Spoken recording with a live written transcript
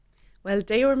Well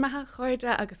déor methe chuirde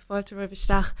agus fáilte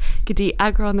roihisteach go dtí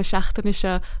agrán na seaachtainna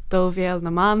se dó bhéal na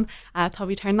man a tá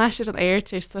bhí tar neisiid an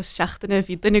airtir sa seaachtainna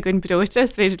bhí duine gon brote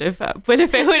féidir buna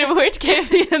féúir a bhhuiirt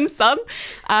céhí an san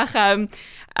ach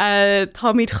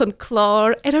tá míid chun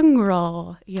chlár ar an ngrá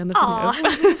íana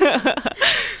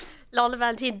Lála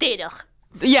bhaintí déadach.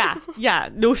 Yeah,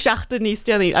 nó seachta níos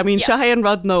déanaí. I mean, se an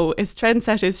rud nó is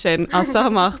trendsetters sin a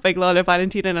samach beag lála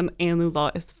Valentína an éanú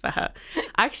lá is fethe.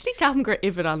 Actually, ceapan gur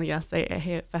ihar an é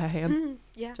fethe héan.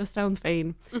 Just down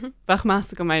féin. Bach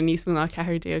measa go mai níos múna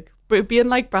ceirdíag. Bíon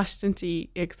le brastantí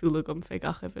agsúla gom fé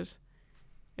gach ihar.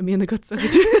 I míonna go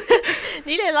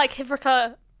Ní le le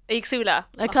hifracha agsúla.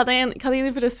 Le cadíon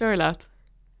ihar is fear leat.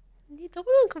 Ní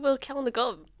dobal go bhfuil ceann na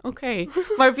gom. Ok,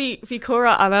 mar bhí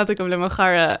córa anada go le mar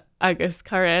chara agus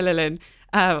cara eilelinn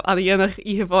an dhéanach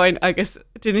ihe bháin agus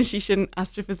duine sí sin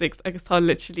astrophysics agus tá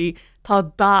literally tá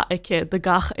dá aice de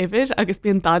gach ihir agus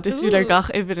bíon dá difriúil ar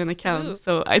gach ihir ina cean.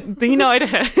 So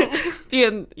díáidethe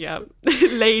bíon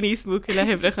lé níos smúca le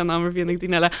hibreach an amar bhíonnig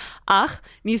duine le ach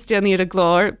níos déanaí ar a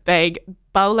glár beag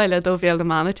báleile dó bhéal na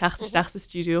mána teachtaisteach sa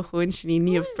stúdio chuin sin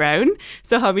níomh Brown,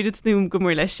 so ha bhí núm go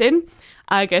mór lei sin.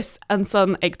 Agus an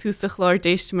son ag túsa chlár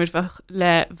déistimir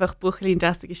le bfach buchalín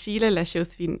deasta go síle le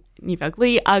seos hí ní bheith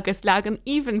lí agus legan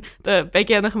even de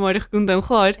begéannach mórdach gún den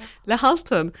chláir le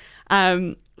haltan.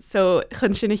 So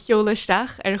chun sinna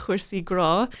cheolaisteach ar a chuirsaí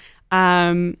grá.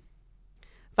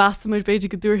 Bheasamid beidir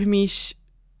go dúrtha míis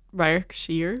rairc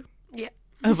siar.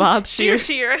 A bhd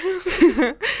siar.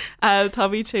 Tá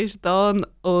bhí tééis dá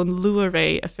ón lua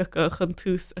ré a ficha chun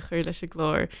tús a chuir leis a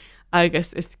glór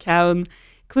agus is ceann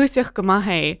clúiseach go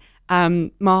maithé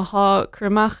má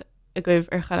chumach a goibh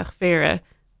ar chaach féire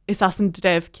is as an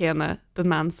dreibh céanna den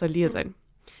man sa líadain.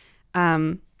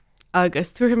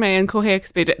 Agus tuair mé an cóhéag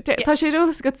spéide. Tá sé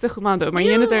rólas go sa chumandó, mar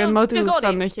dhéanana ar an modú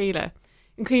san na chéile.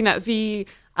 An chuoine bhí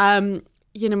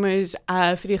dhéanaid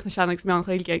fríoch na seannagus me an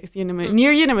chuilge agus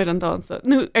níor dhéanaid an dása.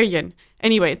 nó ar dhéan.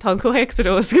 Anyway, tá cóhéag sa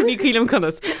rólas go ní chuilm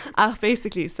chunas. Ach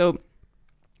basically, so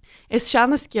is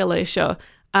seanna scéala seo.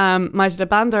 Maid le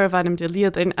bandar bhainm de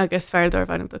líadain agus feardar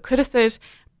bhainm do cuidir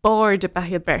bar de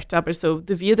behiad bert aber so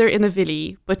de viidir ina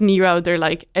bhilí, but níráidir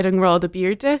like, ar an rád a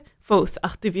bíirde fós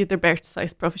ach de viidir bert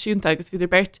sais profisiúnta agus viidir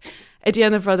bert a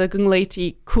déanamh rud a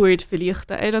gongléití cuairt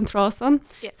filiochta ar an trásan.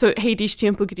 So hédís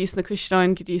timppla go dtís na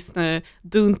cuisteáin go dtís na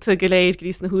dúnta goléid go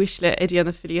dtís na huisle a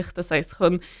déanana filiochta sais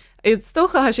chun. It's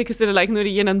stocha ha sé consider like nuair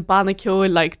a dhéanaan banna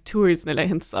ceol like tours na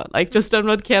leihansa, like just an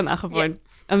rud cean a bhain.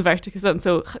 An verticus an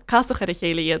so casach ar a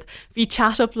chéile iad hí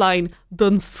chat up line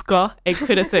don sco ag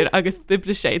chuidir agus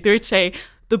dibre sé dúirt sé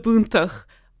do búntaach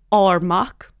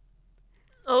ámach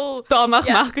dáach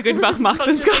mac a gon bachach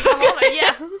den sco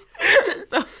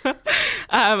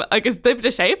agus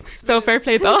dibre sé so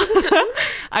fairplay dá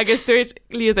agus dúirt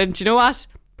líad an you know what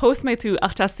post mé tú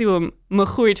ach tasúm mo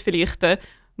chuirt filiochta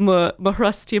mo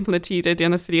thras timppla tíide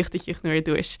déanana filiochtaich nuair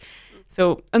dúis.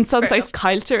 So, an sunsize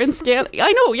culture and scale.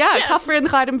 I know, caffre and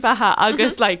chadam feha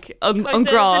agus like an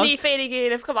grá.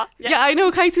 Yeah, I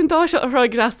know, caiitún dáise a roi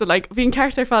grasta like bhín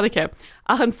ceartar fádice.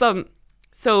 An son,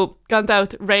 so gan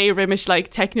out ré riimiis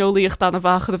like technolíocht an a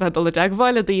bhachad a bheith dul a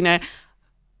deagháile daine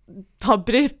tá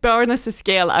brit bearna sa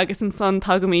scéal agus an son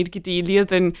tagamíd go dtí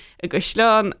líadan a go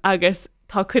sláán agus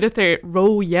tá cuidir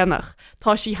ró dhéanach.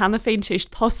 Tá sí hena féin sééis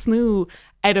tosnú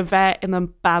ar a bheith in an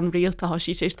ban rialta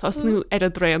sí sé tosnú ar a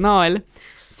dréanáil.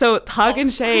 So tagann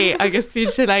sé agus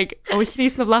bhín sé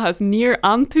chlís na bhlachas níor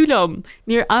antúlam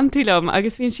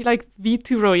agus bhín si ví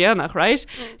tú roianach, right?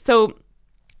 So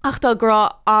ach tá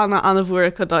grá anna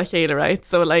bhuacha dá chéile, right?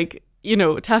 So you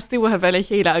know, testú wa bheile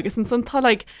chéile agus an san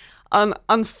tá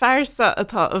an fersa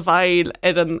atá a bhail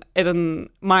ar an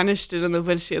manisteir an a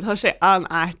bhfuil siad, tá sé an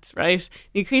ait, right?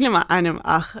 Ní chuoine má anim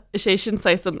ach sé sin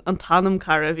sais an tanam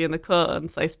cara bhí na chu an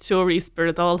sais teorí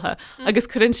spiritáltha, agus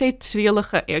chuann sé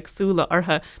tríalacha agsúla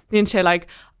ortha, bhíonn sé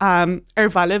ar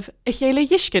bhaileh a chéile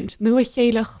dhiiscint nó a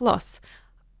chéile chlos.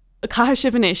 Caithir si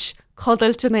bhanis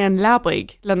codalta na an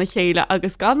lebaig le na chéile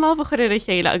agus gan lábhachar ar a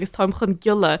chéile agus táim chun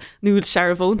giile núil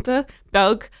searbhónta,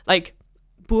 beg,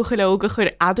 bucha le óga chur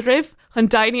adraibh chun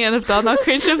daine anmh dána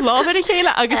chuir sih lábhar a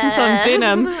chéile agus an son duine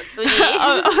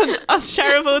an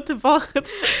searbhónta bachad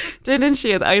duine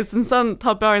siad agus an son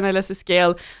tá bearna leis a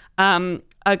scéal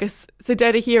agus sa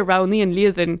deir hí raní an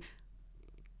líadan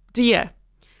dia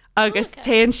agus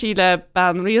téan si le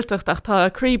ban rialtacht ach tá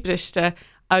aríbriste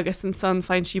agus an son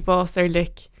féin si bás ar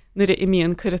lic nuair a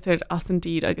imíonn cuidir as an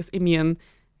díad agus imíonn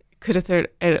cuidir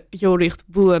ar jóíocht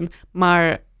buan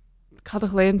mar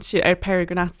cadach leon si ar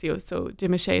peregrinatio so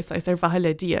duime sé ar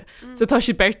bhaile dia. So tá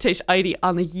si bertéis airí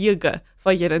anna dhiaga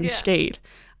fa dhéar an scéil.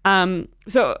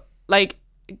 So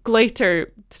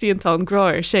gléitar tíontá an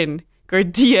gráir sin gur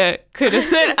dia chud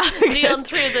Dí an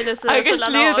trídan is agus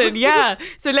líadan, yeah.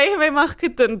 So léthe mé mach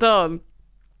chud an dá.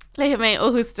 Léthe mé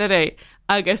óhús de ré.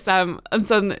 Agus an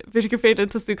san bhís go féidir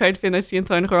tasú caiid fin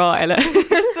tíontáin rá eile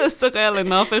sa eile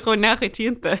ná fé chu necha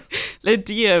tínta le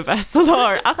díomh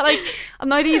lá. Ach an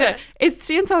náide is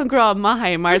tíontá grá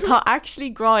maithe mar tá actually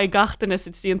grá i gatainna sa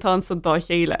tíontá san dá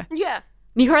chéile.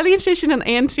 Ní thuirlíonn sé sin an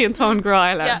aon tíontá grá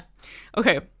eile.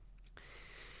 Ok.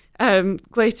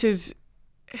 Gléitir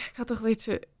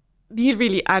léite ní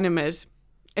rilí animid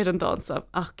ar an dása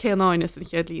ach céanáin is an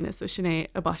chéad lína so sin é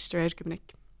a baisteir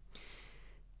gominic.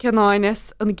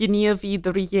 Ceanáinis an gníomh hí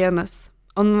do dhéanas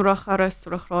an racharas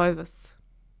rachráidas.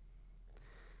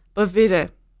 Ba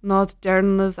bhide nád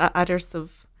dearnas a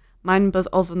adirsamh main bad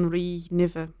ovan rí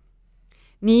nive.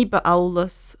 Ní ba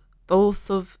álas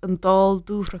dósamh an dál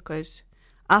dúthracaid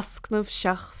ascnamh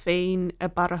seach féin a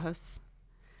barachas.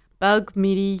 Beg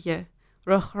miríe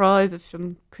rachráide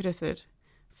from curitir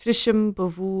frisim ba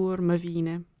bhúr ma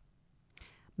bhíne.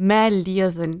 Me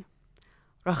líadan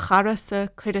racharasa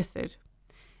curitir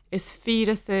is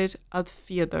fírathir ad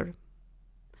fiadar.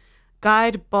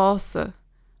 Gair bása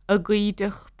a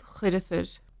gaiidecht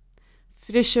churitir,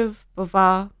 frisibh ba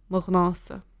bha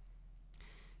magnása.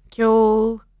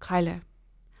 Ceol caile,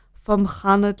 fam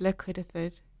chanad le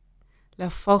churitir, le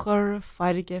fogar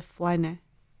farige foine.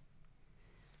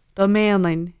 Da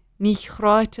méanain ní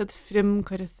chráitad frim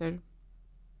churitir.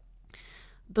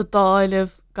 Da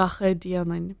dáileh gacha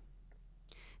dianain.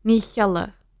 Ní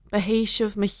cheala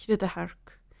behéisih me chrid a harc.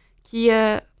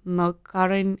 Cia ná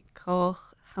garin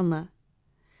cách hana.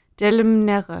 Delim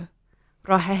nega,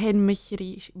 ra hehin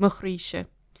machríise,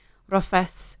 ra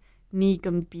fes ní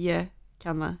gan bia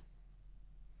cana.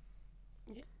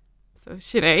 So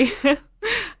sin é.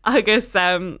 Agus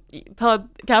tá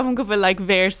ceapan go bhfuil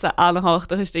bhéirsa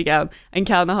anhaachta istí gan an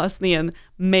ceanna hasníon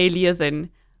méliadan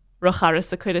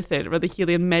racharas a chuiritir, rud a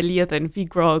chiaíonn méliadan bhí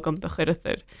grá gom do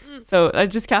chuiritir. So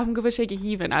just ceapan go bhfuil sé go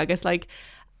híhann agus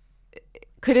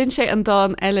chuann sé an dá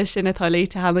eile sin atá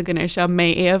léite hena gan ar seo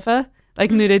mé éamh,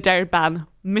 nuair a deir ban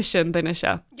mission duine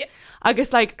seo. Agus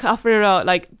caafar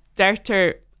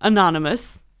deirtar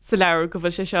anonymous sa leabhar go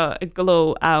bhfuil sé seo i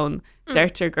gló ann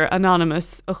deirtar gur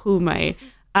anonymous a chuúmaid.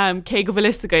 Cé go bhfuil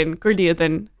listeagain gur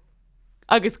líadan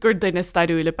agus gur duine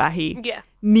staidú le behí.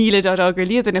 Níle dá gur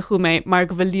líadan a chuúmaid mar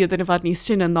go bhfuil líadan a bhd níos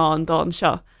sinna ná an dá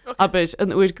seo. Abid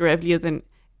an uair go raibh líadan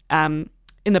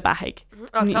ina beigh.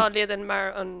 Ach tá líadan mar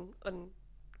an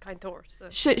caiintóir.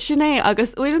 Sinné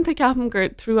agus uanta ceapan gur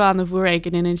trú an a bhúr ag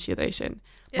an inan siad é sin.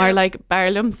 Mar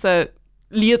bearlam sa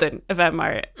líadan a bheith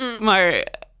mar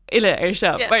ile ar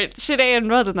seo. Mar sin é an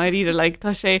rud an áíide tá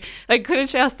sé chuann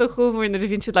sé as do chumúir na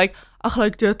bhín siad ach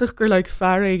deach gur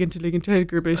fear ag an ligin teid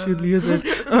gur bééis siad líadan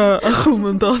a chum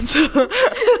an dása.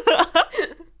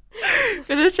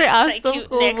 Chuann sé as do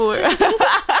chumúir.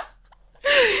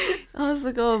 As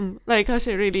a gom. Tá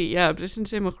sé rilí, bris sin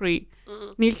sé mo chrí.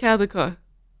 Níl cead acu.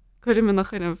 Chuir man nach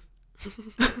chuinmh.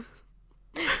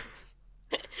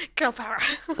 Girl power.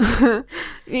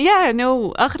 Yeah,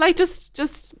 no. Ach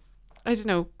just I don't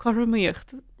know,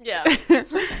 choramíocht. Yeah.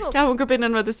 Ceapan gur bin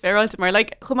an rud is féráilte mar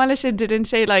chumáile sin didn't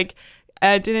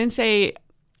sé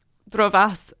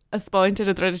drómhas a spáinte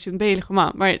a tradiisiún béil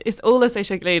chumá, mar is ólas é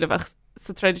sé gléadamh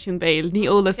sa tradiisiún béil, ní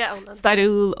ólas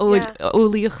stairúil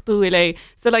ólíochtú i lei.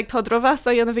 So tá drómhas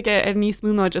a dhéanamh ar níos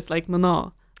múná just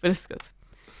maná, bhuiliscad.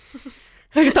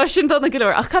 Agus tá sin donna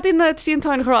goir, ach cad na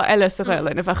tíontáin chrá eile a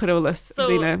bhile na bhecharólas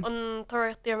líine. An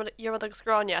tuairtíarmad agus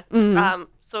gráine.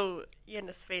 So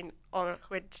dhéanas féin an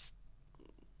chuid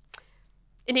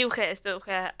inúcha is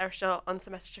dócha ar seo an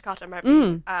semester chicata mar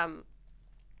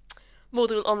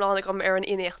módúil omlána gom ar an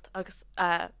inéocht agus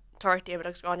tuairtíarmad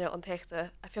agus gráine an teachta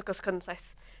a fiocas chun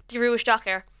díhrúisteach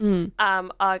ar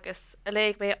agus a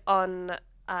léigh mé an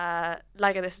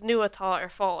legan is nuatá ar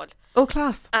fáil. Ó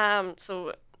clás.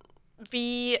 So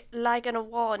bhí legan a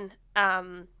bháin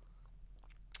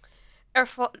ar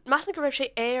fáil measna go raibh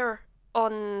sé ar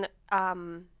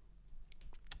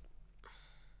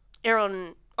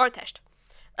an orteist.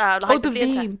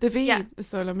 De bhí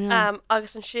is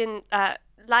agus an sin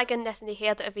legan nesan í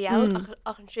héad a bhí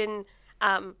ach an sin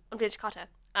an bblion cata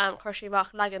chuir sé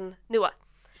bach legan nua.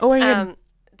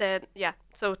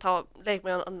 So tá le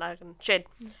mé an legan sin.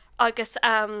 Agus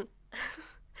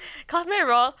cá mé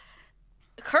rá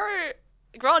chur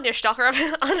gráinir stachar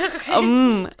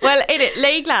well éidir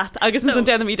le leat agus an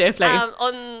denmí dé lé.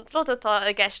 An flotatá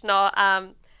a gceist ná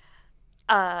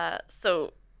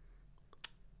so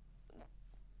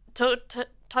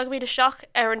tá mí de seach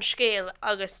ar an scéal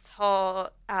agus tá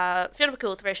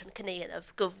filmcultivation Canadian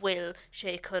go bhfuil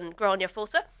sé chun gráine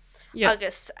fósa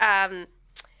agus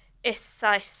is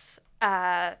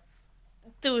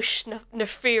dúis na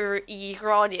fear í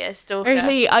gráine is sto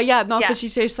lí ná sí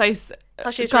sé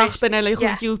gachban eile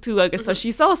chuúil tú agus tá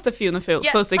sí sásta fiú na fil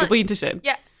cos go buinte sin.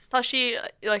 Tá si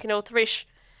taréis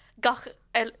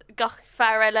gach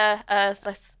fear eile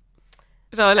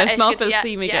Rá leis náfuil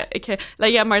síige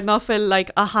le mar náfuil le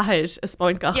a haid a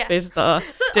spáin gafid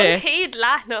chéad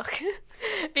lenach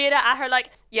bí ahar le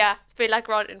fé le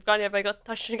grania bheit go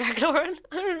tá sin glóran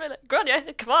grania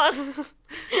cumán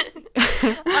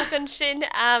an sin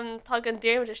tá an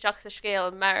déirmid isteach sa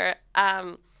scéal mar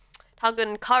tá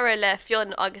an cara le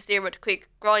fionn agus déirmid chuig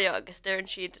grania agus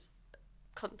dúann siad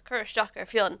chun chuisteach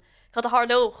ar fionn chu a th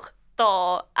nóch dá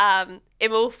i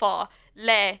mófá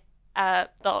le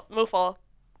mófá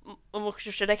móú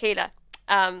se le chéile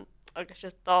agus si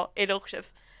dá éósih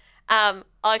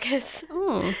agus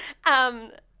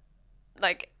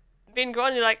bhín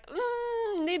gráinú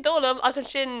ní dólam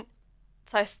agus sin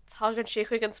tágann si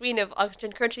chuig an swinmh agus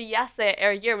sin chuintse jaasa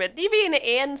ar dhearmid. Ní bhíon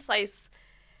éon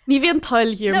ní bhíon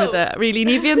tail dhearmide rilí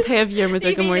ní bhíon taobh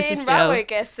dhearmide go mór sa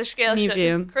scéil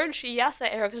chun si jaasa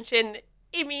ar agus sin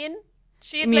imíon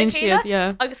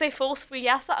siad agus é fós faoi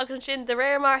jaasa agus sin de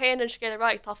réir mar hen an scéile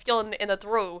right tá fionn ina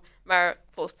dro mar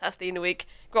fós testí nuig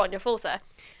gráine fósa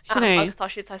agus tá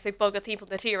siad ag bog a timp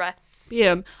na tíre.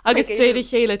 Bíon agus déidir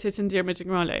chéile tit an ddíirmid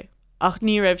an rála ach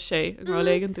ní raibh sé an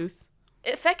rála an dús.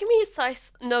 Feice mí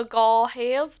na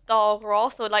gáhéamh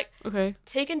dárá so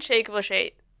teann sé go bh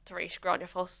sé éis gráine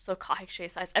fós so caiigh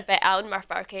sé a bheith ann mar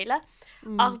fear chéile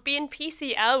ach bíon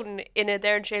PC ann ina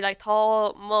dtéann sé le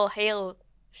tá má héal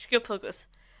sciúpagus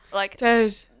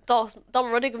dá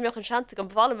rudig go mioch an seanta go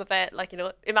bhlam a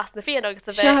bheith i meas na féan agus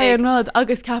a bheith an rud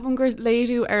agus ceapan gur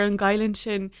léirú ar an gaiilann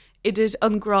sin idir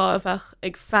an grá a bheith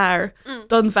ag fearr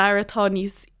don bheartá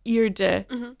níos irde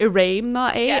i réim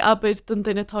ná é abid don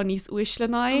duine tá níos uisle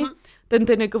ná den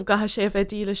duine go gathe sé bheith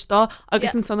dílatá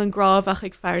agus an san an grá bheith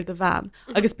ag fearr de bhean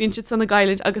agus bíon siad san na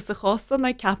gaiiland agus a chósan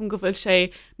na ceapan go bhfuil sé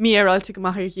míráilte go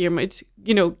maithir dhiirmid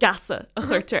gasa a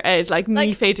chuirtar éid le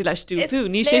ní féidir leis tú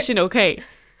ní sé sin ócé.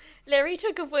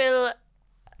 Léirte go bhfuil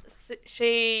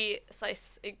sé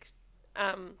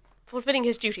fulfilling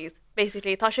his duties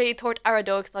basically tá sé tuairt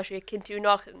aradóg tá sé cinú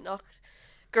nach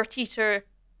gur títar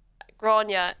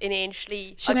gráine in éon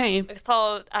slí agus tá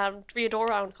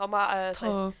tríadórán chuma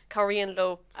choíonn lo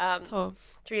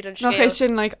tríad an nach é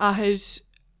sin le ahéid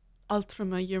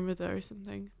altrama dhearmide or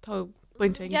something tá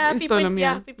buinte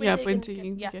buinte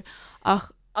ach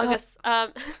agus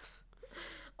an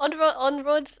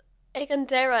rud ag an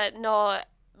deire ná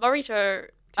marítar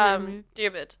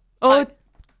David ó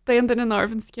dé an den an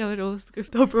áhan scealró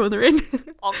scuftá broder in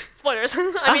spoilers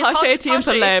sé timp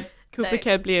le cúpla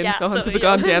ce blion so hananta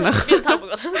gan déanach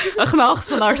ach nach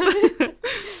san áta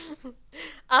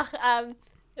ach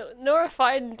nuair a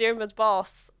fáin Diarmid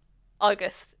bás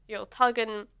agus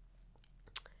tagan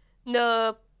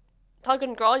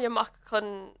gráine amach chun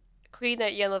cuioine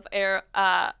dhéanamh ar a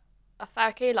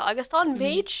fear céile agus tá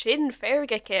méid sin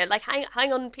féirge cé le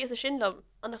hang an pí sin lom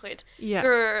an chuid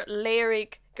gur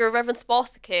léirigh gur raibhann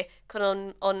spásaché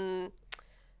chun an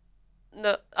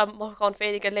gan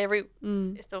féidir go léirú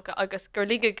is tócha agus gur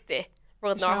ligaigh de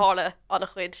rud nar hála an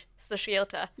chuid sa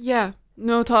síalta.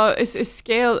 nó tá is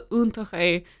scéal úntaach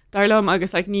é dar lom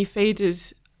agus ní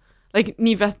féidir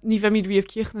ní bheith míad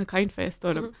riomh cíochna caiin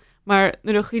féistom mar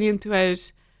nuair a chuíonn tú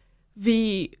éis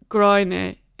bhí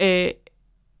gráine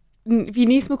hí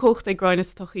níos mo cócht ag gráine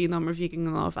sa tochaí ná mar bhí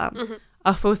an ábhan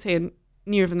ach fós héon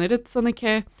níorhan iad sanna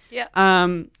ce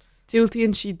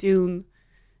dúiltaíonn si dún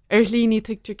ar líní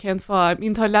tuictar cen fáid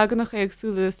íon tá legannach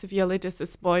agsúla sa bhéalidir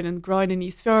is spáin an gráine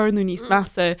níos fearr nó níos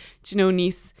measa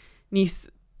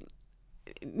níos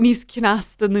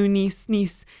cinasta nó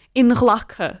níos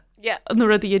inhlacha nó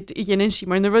rudí dhéanaan si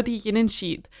mar na rudí dhéanaan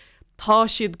siad tá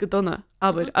siad go donna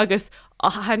agus a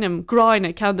henim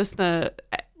gráine ceantas na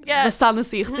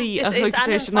sanasíochtaí a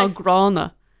thuigtar sin ná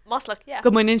grána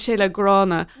go muinn sé le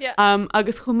grána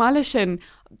agus chumáile sin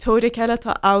tóide ceile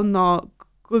tá ann ná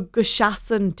go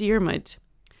seaan Diarmid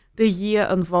de dhé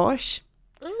an bháis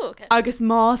agus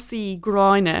másaí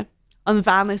gráine an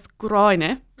bheanas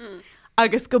gráine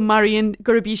agus go maríonn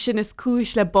gurbí sin is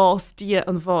cúis le bás dí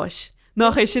an bháis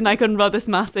nach é sin ag an rud is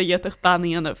measa dhéach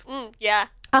bannaíanamh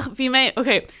ach bhí mé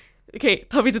Okay,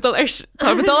 tá bhí dal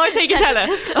take teile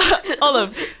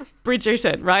Olive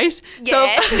Bridgerton, right?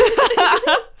 Yes.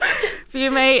 Bhí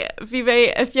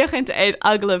mé a fiochaint éid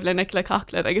aglah lena le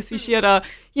cachlan agus bhí siad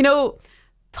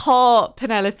tá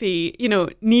Penelope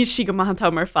níos si go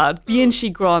maithantá mar fad bíonn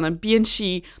si grána bíonn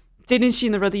si duann si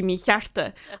na rudí mí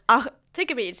chearta ach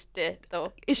tuid de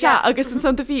dó. Is agus an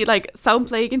Santa bhí like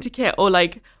soundplagan te ó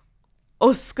like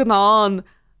os ganán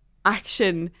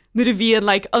action nu a bhíon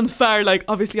like unfair like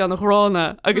obviously an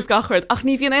nachrána agus gachard ach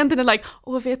ní bhíon endana like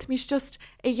ó bheit mís just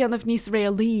é dhéanamh níos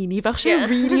réalí ní bheith sé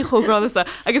rilí chórása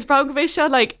agus bra go bhéh se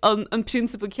like an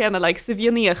principal céanna like sa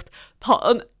bhíoníocht tá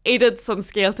an éiad san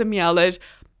scéalta mealid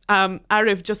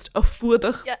aribh just a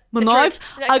fuadach manáid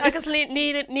agus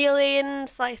níléon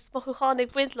 6 mo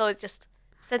chuánig buintló just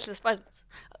senseless violence.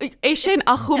 É sin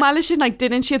a chumáile sin ag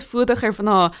duine siad fuadach ar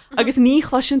fanná agus ní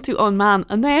chluisisin tú an man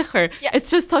a néair. It's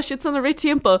just tá siad san a ri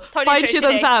timppel fáid siad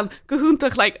an bhean go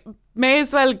húntaach like may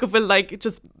as well go bhfuil like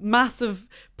just massive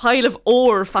pile of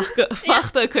ore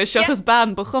fachta chu seochas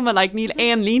ban ba chuma like níl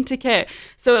éon línta cé.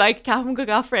 So like ceapan go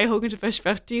gafra é thugann de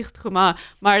feisfechttíocht chumá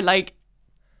mar like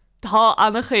tá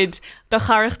annachchuid de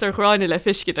charachtar chráine le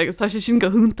fiscid agus tá sé sin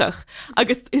go húntaach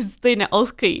agus is daine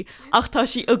alcaí ach tá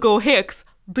si a ggóhéics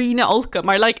daine alca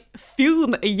mar like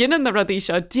fiún a dhéanaan na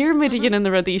radíise díirmid a dhéanaan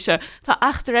na radíise tá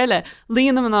achtar eile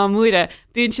líanam an ná muire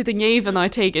bíonn siad an éomhan á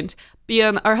teigent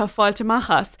bíon artha fáilte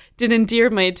machchas duan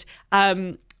díirmid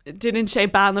duan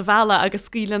sé ban a bhela agus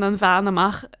scílan an bhean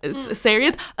amach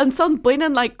sériad an son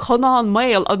buinean like conán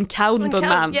mail an count don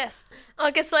man. Yes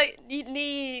agus like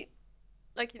ní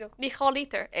like you know ní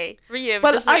cholítar é riamh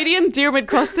well aíon díirmid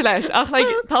costa leis ach like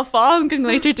tá fáin go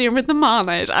léitir díirmid na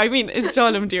máid I mean is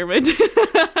John díirmid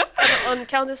an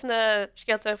countess na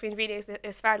skeilta faoin bhí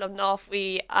is fearlam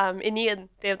náfuí iníon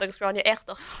déobh agus ráine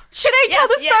echtach sin é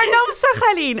fearlam sa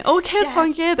chalín ó céad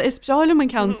fan céad is beálam an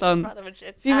countson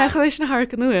bhí me éis na Har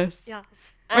nuas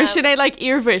mar sin é like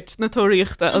iarmhirt na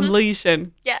tóíochta an lí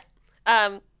sin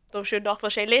dom siú nach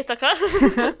sé létacha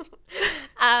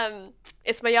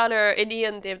is maianar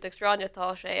iníon déobh agráinetá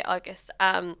sé agus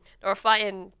nó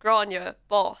féin gráine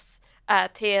bás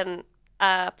taon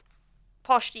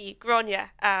postí gráine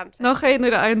nach é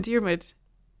nu a an díirmid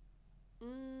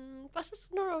was is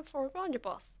nó for gráine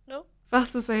bás no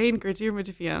Fas is a héon gur díirmid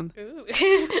a bhíán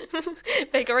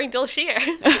Bei go ring dul siar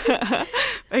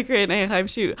Bei gur é haim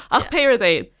siú ach péir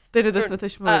é duine na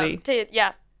tuismí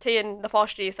taon na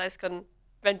postí sais chun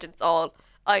vengeance all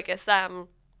agus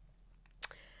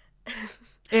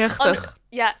échtach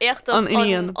échtach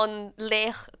iníon an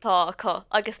léchtá chu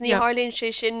agus ní hálíonn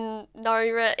sé sin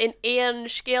náire in éon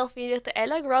scéalhíine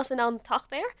eile rás in an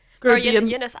tachtéir gur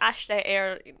dhéananas eiste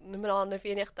ar na na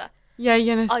bhíoneachta. Ja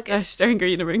dhéananas ar an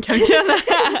grína brin ce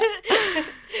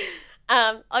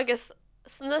agus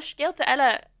sanna scéalta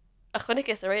eile a chunig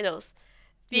is a rénos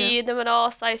bhí na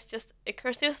manááis just i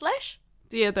cursús leis.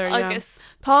 Díidir agus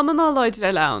tá maná leid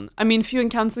le len. I mean fiú an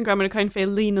Cansan grammar chuin fé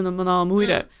lína na maná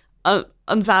muire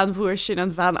an bhean bhuair sin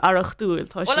an bhean arach dúil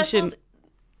tá sin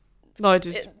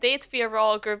déit fi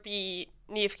rá gur bí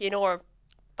níomh cin ó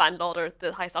bandláder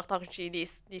de heisachta si ní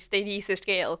sténí is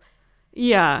scéal.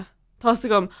 Ja, tá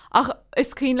gom ach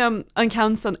is cílam an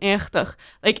Cansan échtach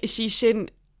like is sí sin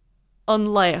an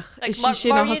leich is sí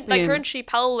sin chun si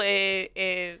Paul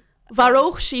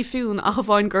Bharóch sí fiún a go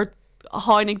bháin gur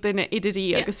háinnig duine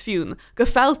idirí agus fiún go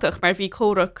feltach mar bhí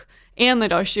chórach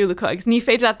éanaid áisiúlacha agus ní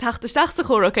féidir a tataisteach sa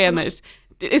chórach éanaid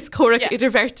is chórach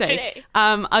idirverte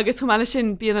agus chumáile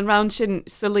sin bíon an round sin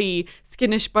sa lí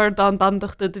scinisbar don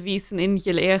bandachta de ví san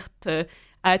ingeléachta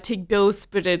tuig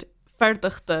beospirid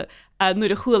ferdachta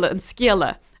nuair a chuúla an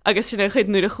scéala agus sinna chud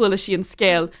nuair a chuúla sí an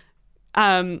scéal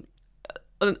an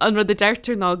rud a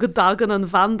deirtar ná go dagan an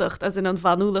bhandacht as in an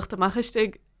bhanúlacht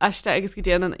amachiste eiste agus go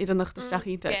déanaan idir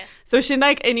nachtasteachínta. So sin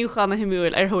ag inúchanna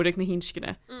himúil ar thóraigh na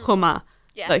hínscinne chumá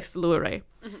leis luúré.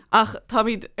 Ach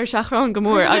táid ar seachrán go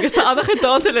mór agus annach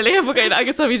dáta le léfagaid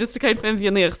agus a bhí just caiin fin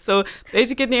bhíoníocht. So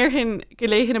béidir go néir hin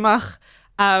goléhin amach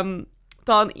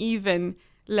dá íhan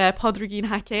le podragén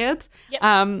hacéad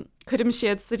chum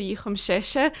siad sa rí chum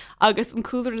séise agus an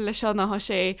coolúir lei se na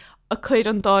sé a chuid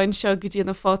an dáin seo go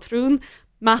dtíana fátrún.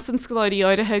 Mas an scoláidí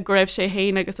áirithe go raibh sé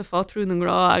héin agus a fátrún an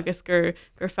rá agus gur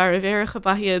fearhhéirecha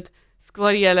bahiad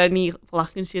scoláidí eile ní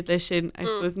lachann siad lei sin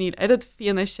agus níd iad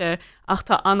fianaise ach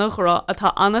tá annachrá atá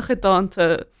annacha dáanta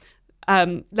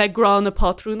le grán na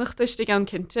pátrúnachta sti an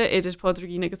cinnte idir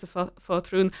pádragén agus a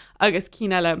fátrún agus cí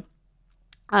eile.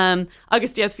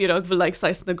 Agus diad fiach bhfuil le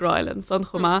 6 na gráilen san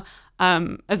chumá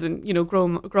as in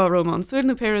gráróm súr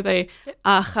na péir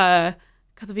ach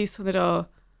cad a bhí sanrá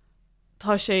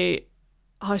tá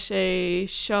sé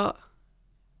seo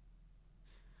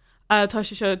tá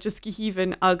sé seo just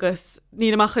gohíhann agus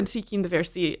ní amachchan tícín de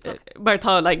bhéirsí mar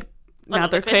tá le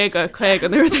nadidir chuig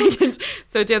an nuirthaint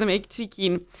so déanam ag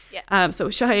tícín so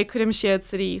seo chuim siad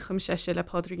saí chum séise le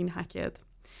pádragén hacéad.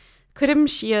 Chuim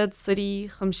siad saí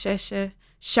chum séise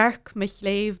Searc me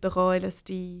chléomh de gáilas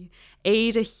tí,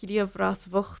 éidir chríomhras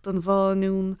bhucht an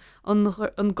bháún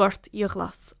an gort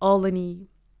íoglas álaní.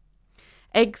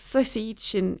 Eg sa siad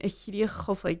sin I chríoch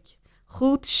chofaig,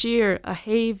 Chúd siar a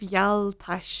héamhheall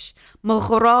tais, má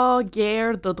chorá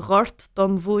géir do ghort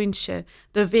dom bhuainse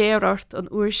de bhéart an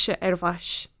uairse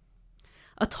bhais.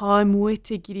 Atá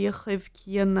muoite gríochibh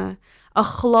cíanna, a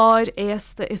chláir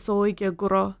éasta is óige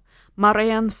gro, mar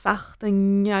éon fecht a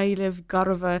ngeileh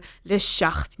garbha le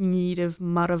 7 níomh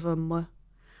marmha mu.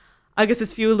 Agus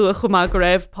is fiúlú a chumá go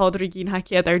raibh pádraí gin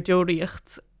haiciad ar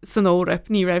deoríocht san órap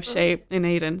ní raibh sé in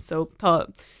éan, so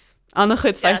tá annach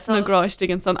chud feis na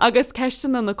gráistigin san. Agus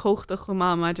ceistan na cóchta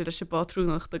chumá maidir a sé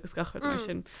bátrúnacht agus gachard mar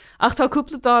sin. Ach tá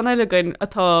cúpla dána le gain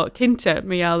atá cinnte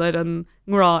méall ar an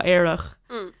ngrá éireach.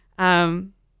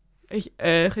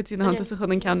 Chutí na hananta sa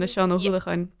chun an ceanna seán ó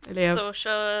thuúlachain I léamh. So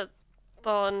seo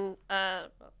don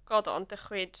gádán de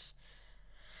chuid.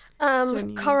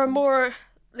 Cara mór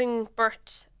ling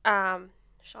burt seán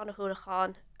na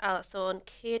thuúlachain so an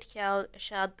céad ceall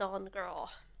se don grá.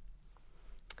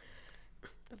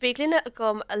 Bhí glíine a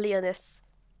gom a líonas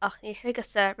ach ní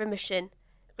thuigasa riimi sin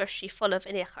gur sí folamh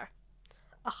in éair.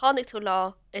 A chánig tú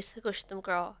lá is thugurstam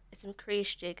grá is an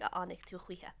críistigh a annig tú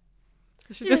chuithe.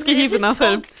 Just go híomh nach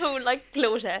film. Tú le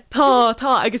glóise.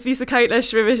 Tá agus bhí a caiit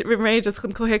leis riméid as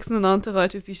chun cohéic an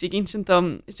antaráid is bhí sé gin sin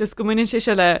dom just go muinn sé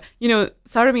se le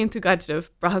saíonn tú gaiideh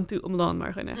brahan tú umláán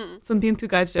mar chuine. San bíon tú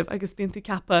gaiideh agus bíon tú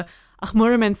cappa ach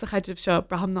marmin sa chaidirh seo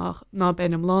braham ná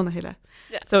ben amláánna heile.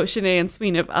 So sin é an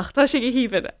swinmh ach tá sé go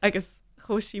híomh agus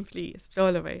chóisiimplíí is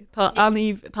beála bheith. Tá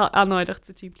anáideach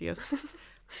sa tíimplíoch.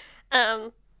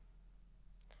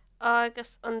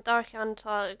 Agus an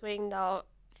darcheantá going ná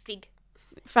fig.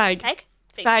 Feig,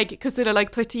 cos le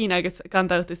like 13 agus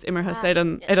gandát is imirtha sé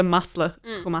an masla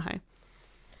chumathe.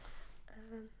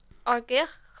 Ar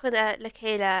gcéoch chun le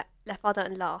chéile le fada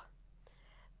an lá.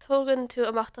 Tógann tú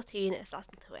amachtatí is as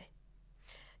an tú é.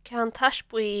 Cean taiis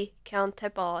buí cean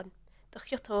tebáin, do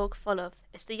chutóg folamh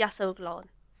is de jasóg lán,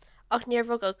 ach níor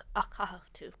bhugad ach chathach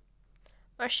tú.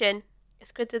 Mar sin,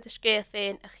 is cuide de scéal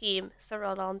féin a chiim sa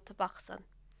rálán tabachsan.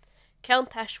 Cean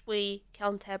taiis buí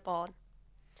cean tebáin.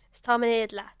 Is tá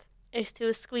éiad leat, is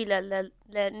tú scuile le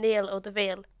néal ó de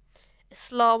bhéal. Is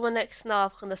sláman ag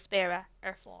snáb chun na spéire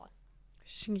ar fáin.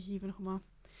 Sin híhann chumá.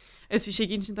 Is bhí sé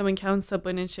gin sin an cean sa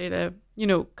buinn sé le,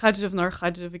 cadidirh nar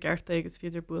chadidirh gceirta agus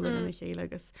fiidir bula na chéile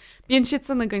agus. Bíon siad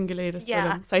san na gangaléir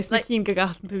Sais na cín go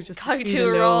gatan tú just tú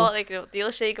rá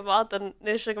díal sé go bhd an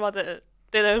nu se go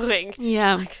duine ring.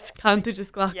 Can tú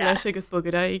just ghlach leis agus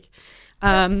bogad aig.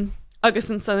 Agus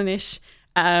an sanis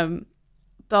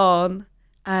dá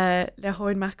le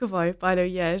háin me go bhhaid bailú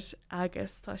dhéir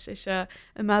agus tá sé se a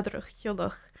meadrach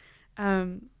cheolach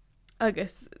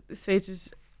agus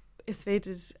is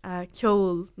féidir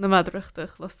ceol na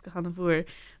meadrachtach los go chana bhuair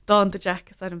dá de Jack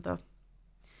is am dá.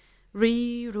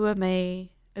 Rí rua mé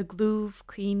a glúh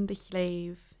cuioin de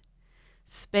chléimh,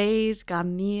 spéid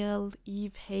gan níl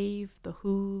íomhhéimh do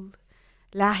húil,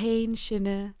 lehéin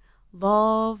sinne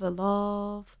lámh a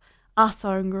lámh as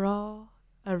ar an grá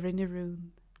a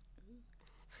rinneún.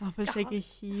 Má sé go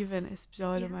híhann is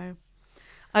beála mé.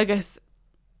 Agus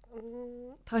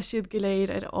tá siad go léir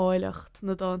ar áilecht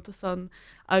na dáanta san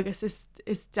agus is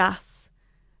deas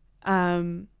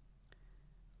an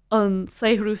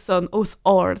saohrú san os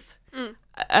áird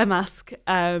a measc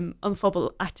an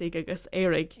phobal atig agus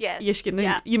érig.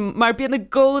 Mar bíon na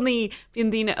gcónaí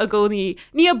bíon daine a gcónaí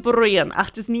ní a brion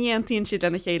ach is ní antíonn siad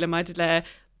lena chéile maidir le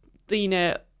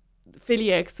daine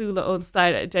fili agsúla ón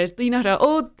stair dínar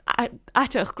ó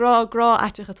aiteach grá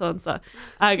aiteach atása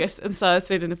agus an sa is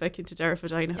féidir na fecinnte dear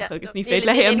fadaine agus ní féad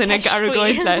le héanana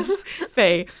argóid le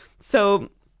fé. So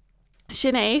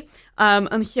sin é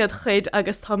an chiad chuid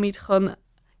agus támíd chun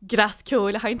gras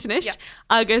ceol le haintanis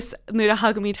agus nuair a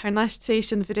hagamíd th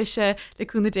naistation fidiise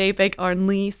leúna débeig ar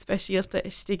ní speisialta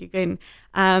istí gin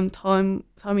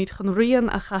támíd chun rion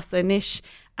a chasa níis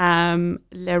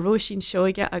le roisín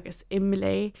seoige agus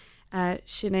imlé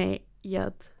sin é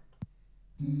iad.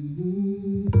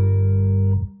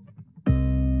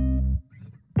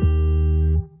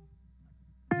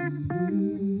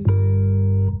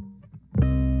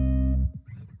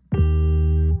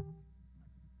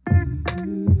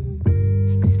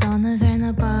 Stanna bhar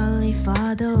na bailí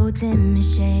fada ó tiime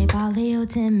sé bailí ó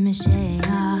tiime sé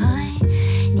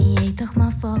ní éach má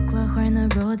focla chuir na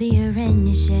rudaí a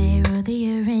rinne sé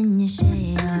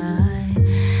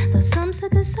Tá samsa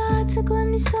go sáte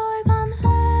goim ní sóir gan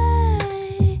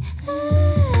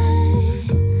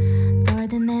Dar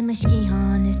de me me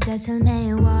scíán is detil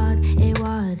mé bhád é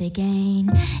bhád agéin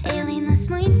Élín na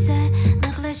smuointe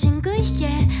nach le leis sin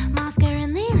guiche Más gur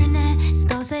an lírinne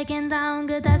Stás ag an da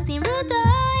go as tí ruda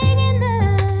ag an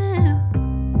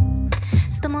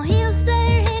Sta má híl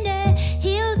sé hinne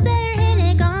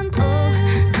gan tú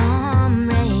Tom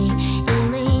Ray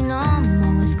Ilí nám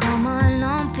Agus com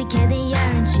nám fi cedi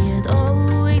ar an siad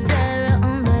ó ag deire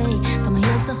an lei Tá má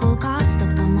híl sa cho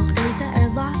castach Tá má chrísa ar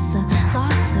lasa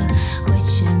Chuit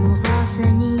sin mú rasa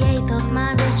ní éitoch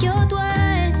mar a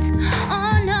chiodwait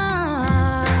Oh no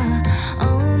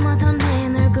Oh má tá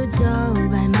ménar go do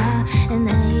Bei ma in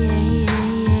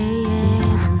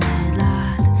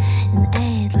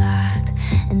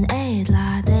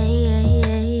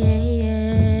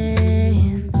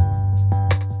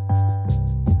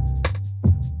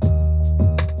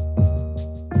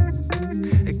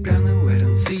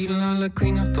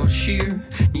Sier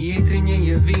Ní éitinne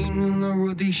a bhíú na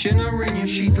rudí sin a rinne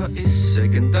síta is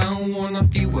ag an dáháinna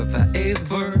fiú a bheith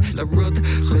éadhar le rud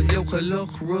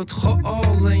chuleoch rud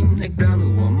choálainn ag breanú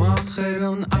amach ar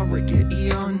an áige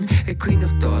íon ag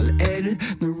cuioineachtáil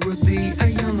na rudí a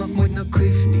dhéanamh muid na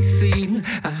cuimhní síl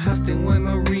a heastain bhaim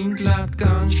a rion leat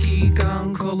gan cí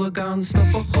gan colla gan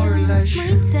stop a chur leis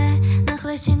Smuinte nach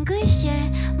leis sin gluiche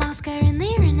Más gur an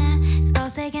lírinne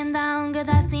Stás ag an da go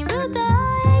as tí ruda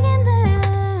ag an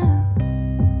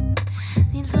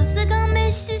Fusa gan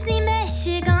missis ní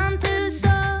meisi gan tú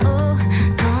so Oh,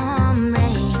 Tom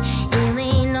Ray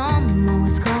Ilí nám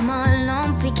Agus com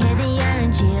nám fi cedi ar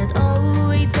an siad ó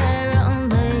ag deire an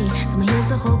lei Tá má híl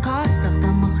sa cho castach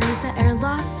Tá má chrísa ar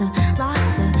lasa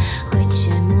Chuit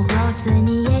sin mú rasa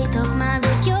ní éitoch mar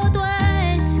a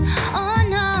chiodwait Oh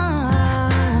no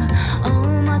Oh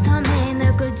má tá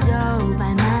ménar go do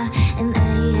Bei ma in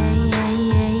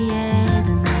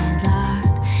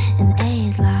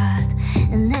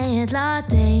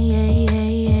Latte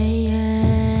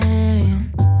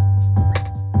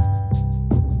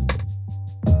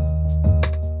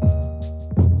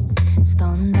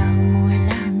Stan down more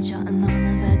land shot and on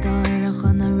the vedor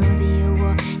on the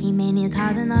rodeo He many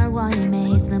had an arwa he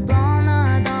makes the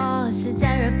blonde dos it's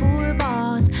a four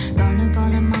boss Burn fall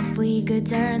him off we could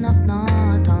turn off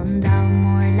not on down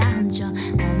more land shot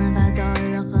on the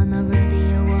vedor on the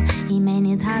rodeo He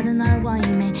many had an arwa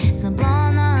he makes the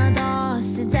blonde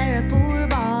dos it's a four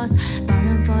boss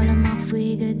Burn fall him off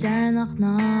we could turn off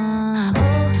not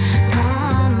Oh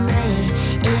Tom Ray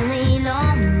Illy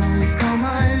Lomas come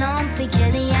along fi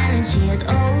cedi ar an siad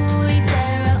ó ag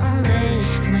deire an lei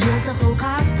Tá má híl sa cho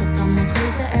castach Tá má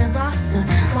chrísa ar lasa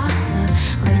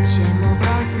Chuit sin mó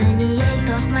rasa ní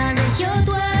éitoch mar a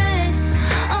chiodwait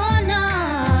Oh no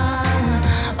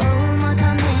Oh má tá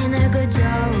ménar go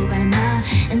do Bei ma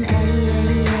in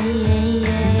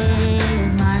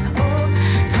Mar oh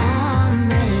Tom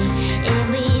Ray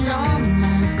Ilí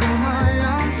Lomas come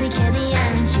along fi cedi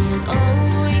ar an siad ó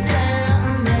ag deire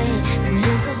an lei Tá má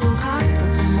híl sa cho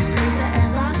castach Tá má chrísa ar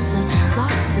lasa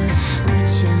Chuit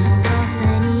sin mó rasa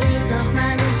ní éitoch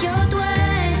mar a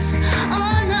chiodwait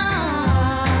Oh no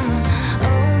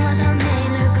Oh má tá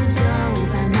ménar go do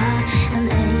Bei ma in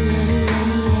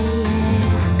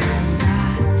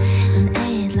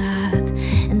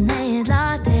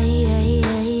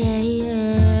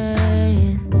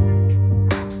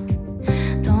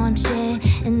Time sé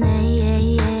in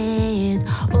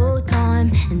Oh time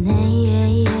in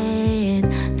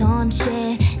Time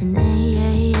sé in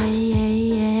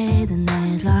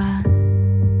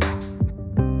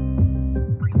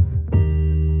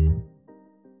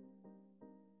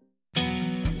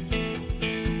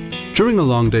During a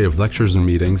long day of lectures and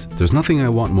meetings, there's nothing I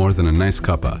want more than a nice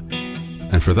cuppa.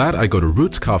 And for that, I go to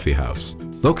Roots Coffee House.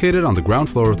 Located on the ground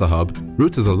floor of the hub,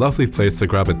 Roots is a lovely place to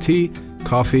grab a tea,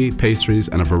 coffee, pastries,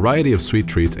 and a variety of sweet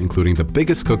treats, including the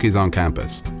biggest cookies on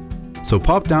campus. So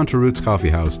pop down to Roots Coffee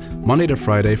House Monday to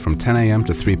Friday from 10 a.m.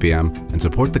 to 3 p.m. and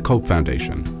support the Cope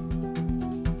Foundation.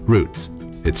 Roots.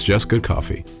 It's just good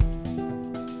coffee.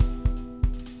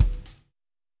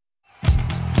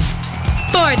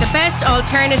 For the best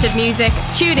alternative music,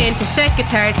 tune in to Set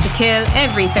Guitars to Kill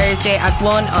every Thursday at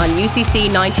 1 on UCC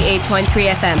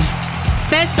 98.3 FM.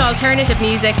 Best alternative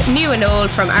music, new and old,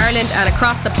 from Ireland and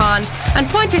across the pond, and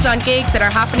pointers on gigs that are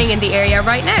happening in the area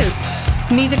right now.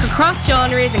 Music across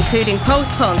genres including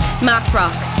post-punk, math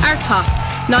rock, art pop,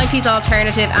 90s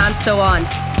alternative and so on.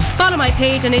 Follow my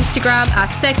page on Instagram at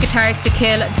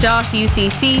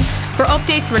setguitarstokill.ucc for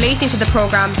updates relating to the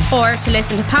programme or to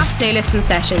listen to past playlists and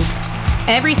sessions.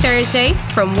 Every Thursday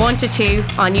from 1 to 2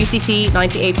 on UCC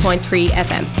 98.3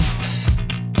 FM.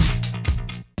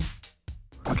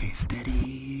 Okay,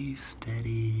 steady.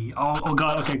 Oh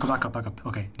god, okay, go back up.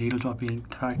 Okay, needle dropping,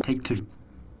 take 2.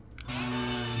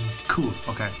 Cool,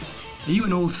 okay. Are you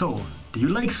an old soul? Do you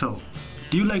like soul?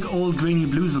 Do you like old grainy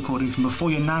blues recordings from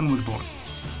before your nan was born?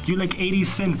 Do you like 80s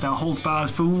synth that holds bars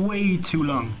for way too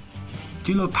long?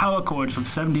 Do you love power chords from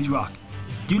 70s rock?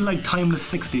 Do you like timeless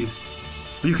 60s?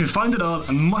 Well, you can find it all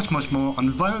and much more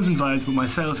on Vinyls and Vibes with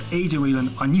myself, AJ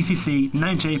Whelan, on UCC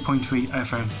 98.3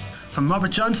 FM. From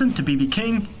Robert Johnson to B.B.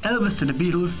 King, Elvis to the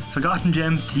Beatles, Forgotten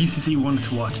Gems to UCC Ones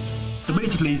to Watch. So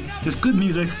basically, there's good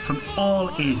music from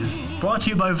all ages, brought to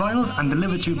you by Vinyls and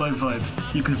delivered to you by Vibes.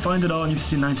 You can find it all on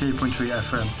UCC 98.3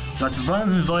 FM. So that's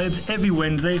Vinyls and Vibes every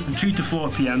Wednesday from 3 to 4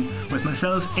 p.m. with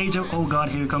myself, AJ. Oh God,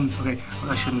 here it comes. Okay,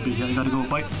 well, I shouldn't be here. I gotta go.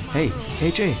 Bye. Hey,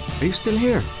 AJ, are you still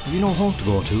here? Have you no home to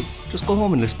go to? Just go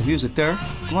home and listen to music there.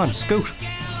 Go on, scoot.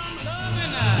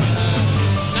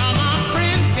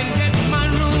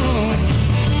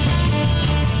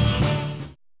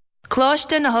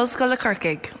 Cláiste na Hallscoile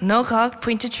Corcaigh,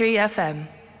 98.3 FM.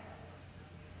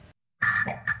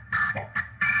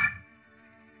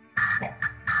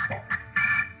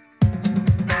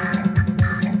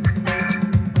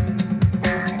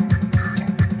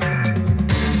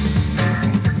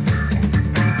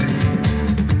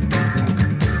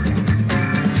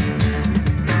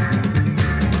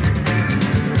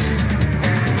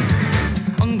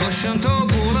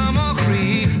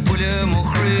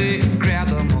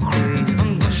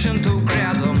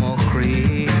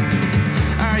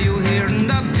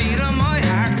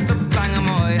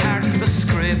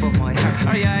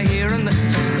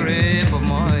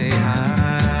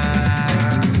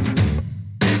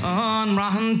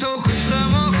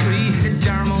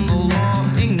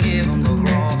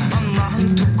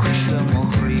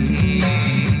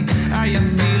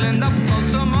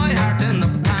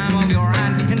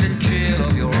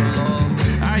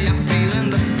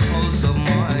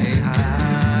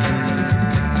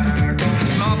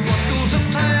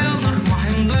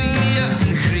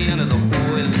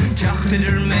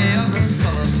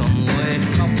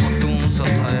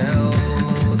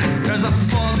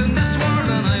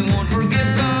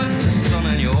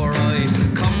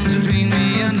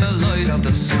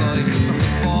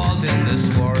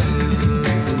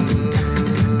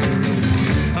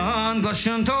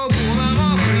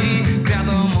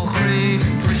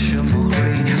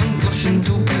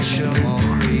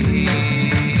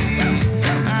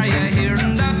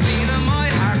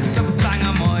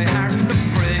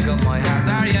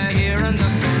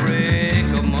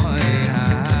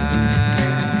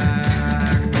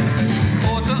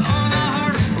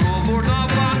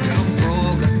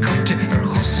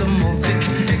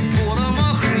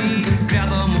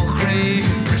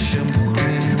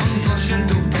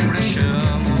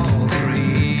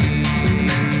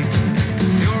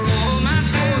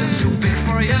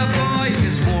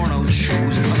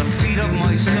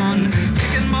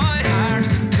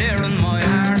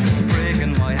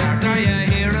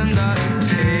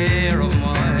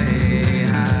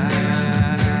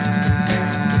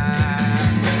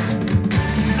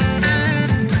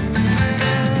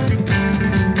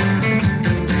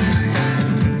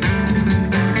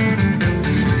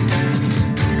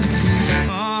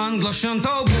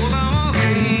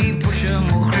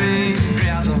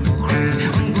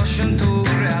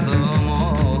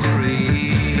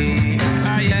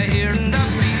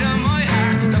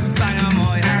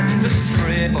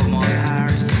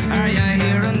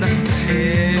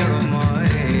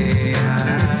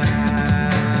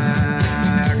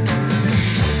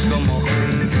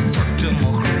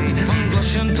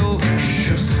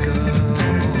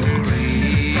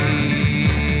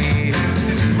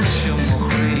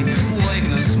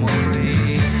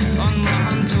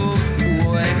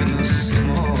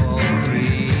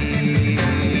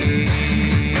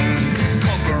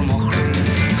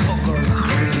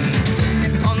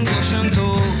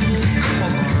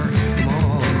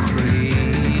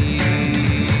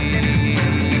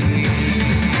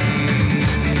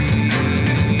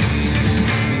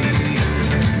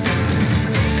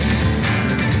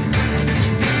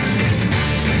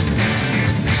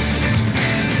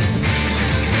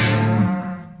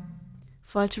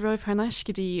 Fáilte roimh thnas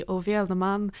go dtí ó bhéal na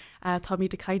man tá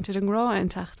míad a caiinte an rá an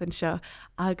teachtain seo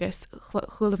agus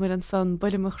chulamid an son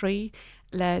buile mo chraí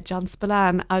le John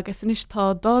Spillane agus inis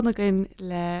tá dánagan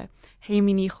le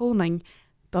héimií chónaing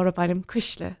dar a bhaim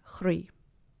cuisle chraí.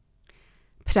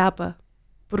 Preaba,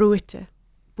 brúite,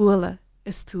 buala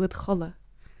is túad cholle,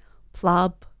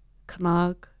 plab,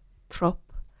 cnág, trop,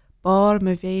 bar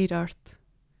me bhéadart.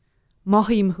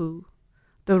 Maithimthú,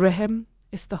 do rihim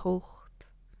is de hocht.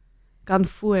 Gan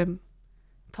fuim,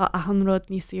 tá ahanrod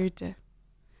ní sirde.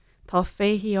 Tá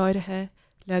féhí áirithe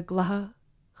le glatha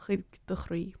chuig do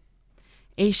chrí.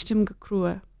 Éistim go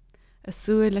crua, a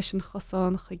sua leis an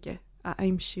chosán chuige a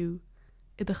aimsú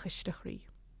I do chiste chrí.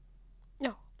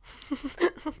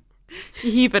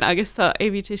 híhann agus tá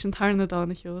éhítí an tarna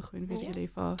dána heola chuin viidir le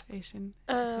fá é sin.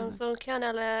 So cean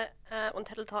eile an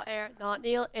titletá ná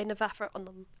níl ina bhefar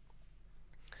anm.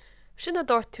 Sinna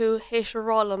dúir tú hééis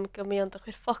rálam go mííon a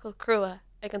chuid focail crua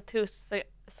ag an túús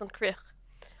san cruch,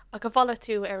 a go bhla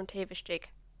tú ar an taobhiste.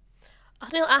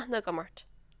 Ach níl aithna gomart.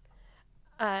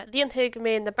 Líonnthe go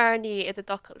mé na bearníí iad a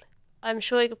docail. Aim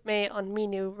seoig mé an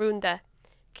míú rúnda,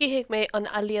 Cíhiigh mé an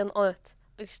alíon áit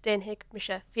agus déanhiigh me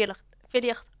se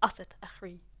féocht asset a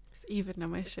chrí. Íhan na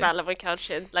mé sin. Bhil bh cean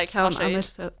sin le Cean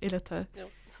ilite.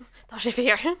 Tá sé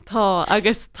fér. Tá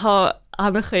agus tá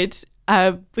anna chuid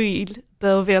a bíl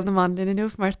do bhéal na man in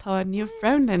nuh mar tá níomh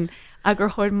Brownin a gur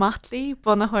chuir matlaí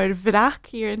buna chuir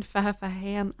bhreaach ar an fethe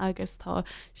féan agus tá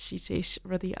sítéis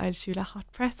rudí eilsúla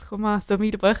hot press chumá so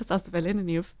míad buchas as bhfuil in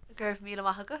nuh. Gurh míle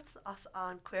maigat as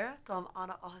an cuiir dom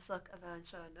anna áach a bheith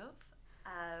seo nuh.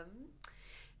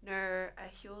 Nuair a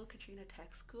heol Katrina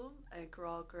Texcom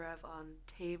agrá go raibh an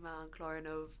téma an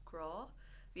chlóranmh grá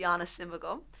bhí anna simime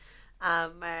gom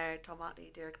mar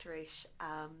támatnaí directoréis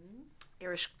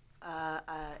iris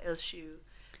ilsú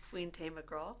faoin téma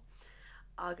grá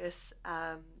agus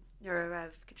nuair a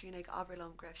raibh Katrina ag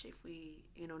abharlam greibh sé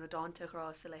faoi na dáanta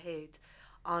grá sa le héad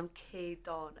an cé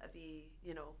dá a bhí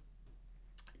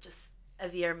just a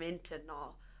bhí ar minta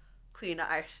ná cuioine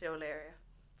airseoléir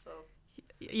so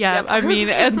Yeah, I mean,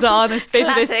 an dá is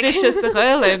beidir is dishes a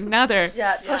ghuiilin, nadidir.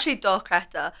 Tá sé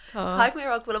dócreta. Chaid mé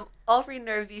rag bhfuil áhrí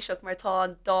nervhíiseach mar tá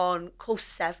an dá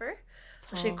có-sever.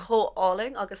 Tá sé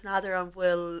có-áling agus nadidir an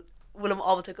bhfuil am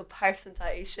ábhalte go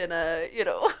percentage sinna,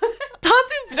 Tá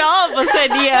tú brá sé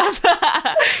níomh.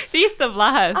 Thís a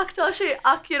bhlahas. Ach tá sé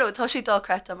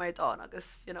dócreta mar dá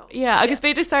agus, Yeah, agus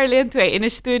beidir sár leon tú ina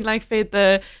stún le féad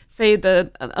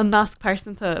an nasc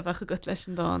percenta a bheitcha gut leis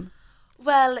an dá.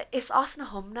 Well, is as na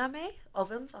humna mé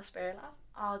ovens as béla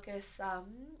agus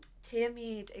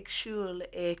téimiid agsúil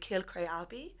é Kilcray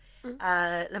Abbey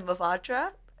le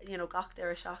Mavadra, gach ar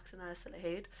a seachtainna sa le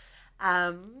héad.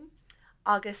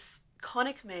 Agus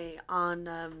connic mé an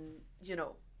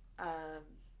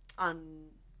an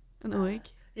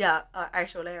uig?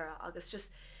 Airseoléire agus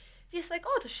just Bhís like,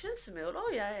 tá sin samú,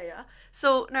 yeah.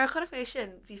 So, nar chuidir mé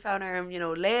sin, bhí fáin arm,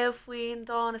 léamh faoin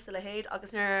dá is le héad,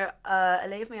 agus nar a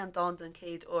léamh mé an dá den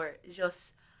céad ó,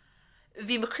 just,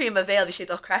 bhí macrím a bhéal bhí sé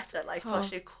docreta, tá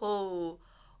sé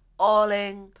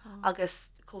có-áling, agus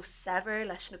có-sever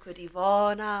leis na cuidí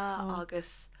bhána,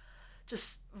 agus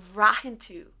just bhreachann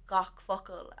tú gach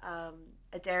focail a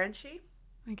déireann si.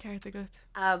 An ceart a gut.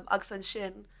 Agus an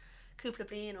sin, cúpla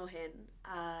bliain ó hin,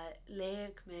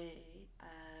 léag mé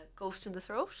Ghost in the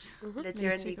Throat le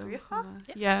dtíar ní gríocha?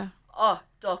 Yeah.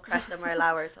 Dó creta mar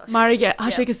leabhar tá. Mar ige,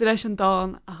 há sé gus leis an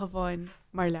dá a bháin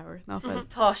mar leabhar ná fel.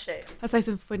 Tá sé. Has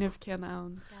an funineh cean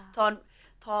ann. Tá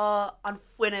an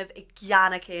funineh I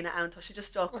gceanna céine ann, tá sé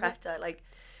just dó creta,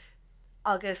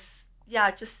 agus,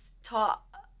 just tá,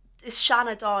 is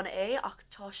seanna dá é ach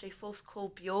tá sé fós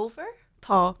có-beover.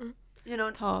 Tá.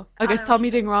 Tá. Agus tá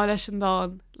míid rá leis an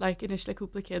dá, inis le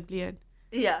cúpla céad blian.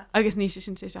 Agus ní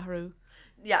sin sé ahrú.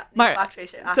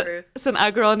 San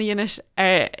agráí inis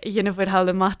dhéanamh bhfuil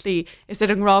hall matlaí is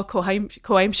an rá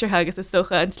cóimseirthe agus is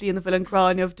stocha an slíanana bhfuil an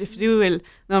gráinmh difriúil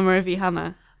ná mar a bhí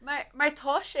hena. Mar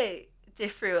tá sé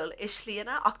difriúil is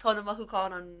slíanana ach tá na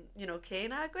mothúáin an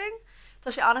céine going.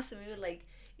 Tá sé anna samú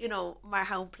mar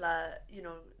hapla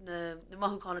na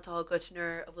mothúánatá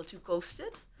goitnar a bhfuil tú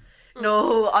ghosted.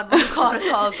 No an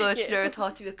mátá go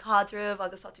tá tú a cadrih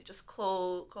agus tá tú just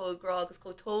cógrá agus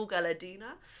cótóga le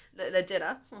dína le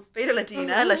duine féidir le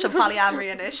dína leis an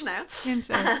polyamrion is ná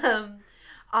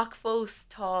ach fós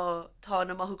tá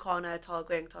na mothúána tá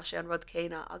going tá sé an rud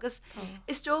céine agus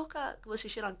is dócha bhfuil sé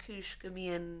sin an cis go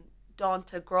mííon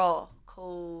dáanta grá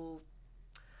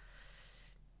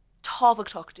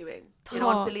táhachtach doing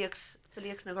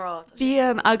filíocht na grá.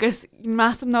 Bhíon agus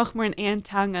meam nach mar an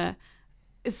aontanga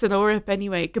is an órap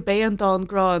anyway, go bé an dá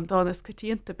grá an dá is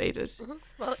cotíanta beidir.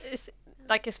 Well, is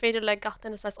féidir le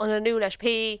gatain is an nu leis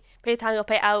pétanga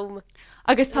pe am.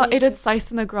 Agus tá iad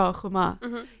 6 na grá chumá.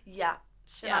 Ja,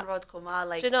 sin an rud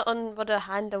chumá. Sinna an bud a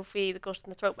hand ó fí go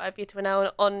na trop a bí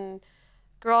ná an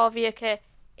gráhíce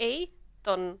é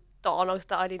don dá agus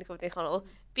dá aína go chanal.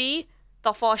 Bí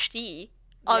dá fátí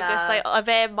agus a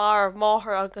bheith mar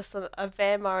máthair agus a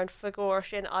bheith mar an figóir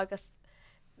sin agus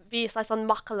Bhís leis an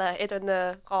macala idir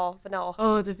na gá bná.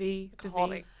 Ó de bhí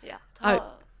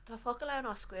Tá focail le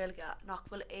ná scoilga nach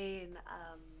bhfuil éon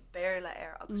béirle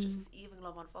ar agus just íhan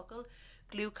le an focail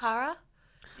glúcara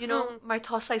mar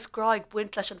tá 6 gráig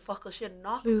buint leis an focail sin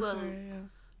nach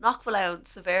nachfuil ann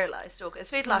sa bhéla is sto.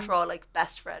 Is féit leis rá like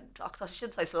best friend ach tá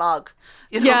sin sais lag.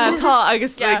 Yeah, tá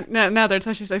agus nadidir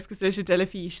tá sé go sé deile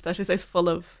fís tá sé full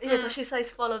of. Yeah, tá sé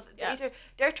sais full of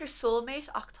Deirtar soulmate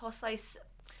ach tá sais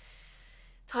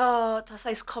Tá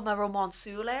sais cum a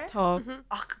románsúléir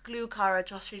ach glú cara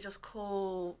just sé just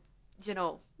có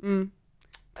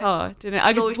Tá duine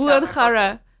agus buan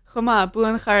chara chumá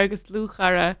buan chara agus lú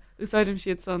chara úsáidim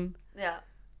siad san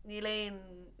ní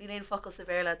léon focail sa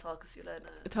bhéile tágusúile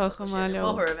tá chumá le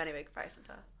anyway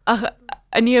presenta ach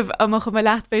a níomh amach chum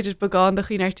leat féidir bagán do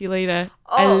chuoin artí léire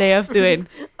a léamh dúin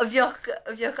a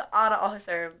bheoh anna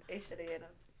áthas arm é sé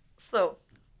dhéanamh so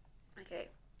okay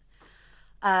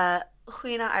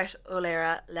chuoine art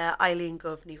óléire le Eileen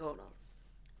Gov ní ghónal.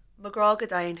 Mará go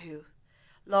daonthú,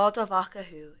 lá do bhacha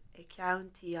thu i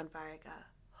ceantaí an bharga,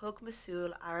 thug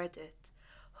masúil ara dit,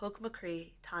 thug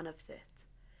macrí tanmh dit.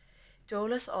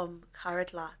 Dólas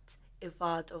carad leat I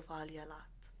bhd ó bhaile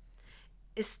leat.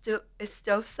 Is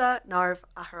dósa nárbh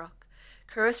athraach,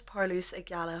 churas párlús I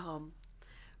geala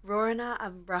roranna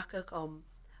an bracha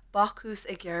bachús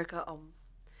I gghearga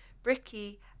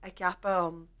bricí a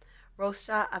gapa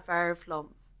Rosta a bharb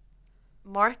lom.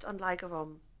 Mart an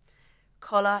laige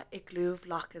colla I glúb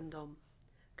lachan dom.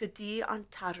 Go dtí an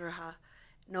tadartha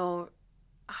nó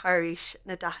thairis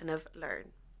na dahanamh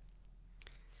learn.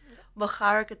 Mo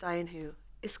chara go daonthú,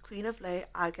 is cuiinmh le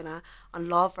aganna an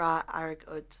lábhrá arg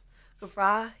ud. Go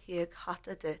bhrá hiag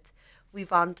hata dit, bhí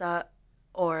vanta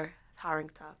or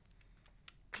tharringta.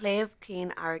 Cléamh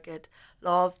cín argad,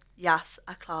 láb jas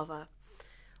a clava.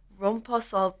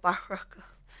 Rumpásáil bachracha.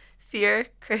 Fear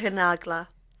cruhanagla,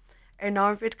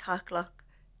 námhrid caclach,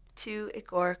 tú I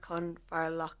gcóir chun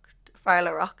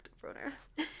fearlaracht brunner.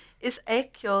 Is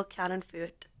ag ceol ceanan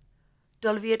fuit,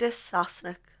 dulmhiad is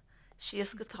sasnach,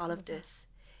 sios go talamh dit,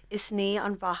 is ní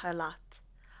an bhatha leat,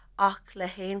 ach le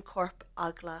haon corp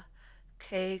agla,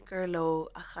 cé gur lo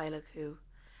a chaileadh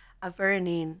a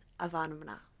bhirnín a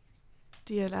bhanamna.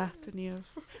 Dia leat a níomh,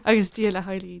 agus dia le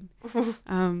Eileen.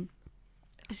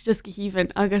 Is just go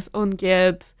híhann agus ón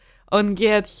géad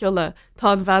chiúla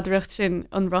tá an bhadreacht sin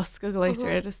an rosca go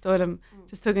léitir is stoilm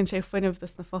just tugann sé foiinemh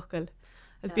na focail.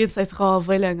 Is bíon sais rá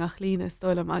bhile nach lína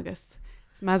stoilm agus.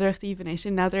 Is madreacht íhan é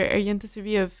sin nadidir dhéanta sa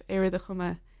bhíomh éad a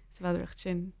chuma sa bhadreacht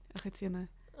sin a chutíana.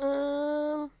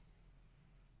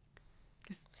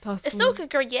 Is tó go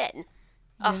gur dhéan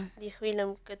ní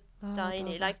chuilm go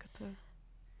daine le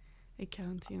I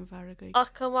county an bharagaigh.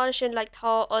 Ach chumáin sin le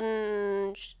tá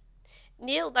an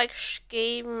níl le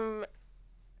scéim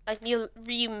níl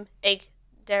rím ag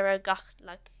deire gach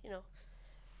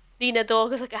lína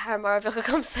dógus a haarmar bheith a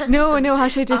comsa. No, há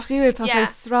sé defsúir tá sé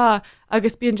srá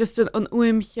agus bíon just an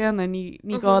uim cheanna ní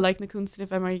gá le na cúnsta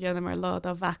bheith mar ghéanana mar lá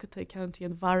a bhacata county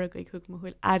an bharagaigh chug mo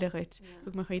chuil aireit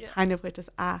chug mo chuid tainmhhuiit as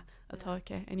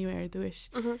atáce anywhere dúis.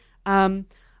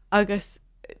 Agus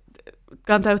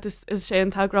gandát is sé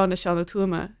an tágránna seánna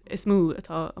túma is mú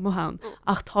atá a mohan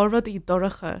ach tárad í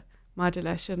doracha maidir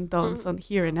leis an don san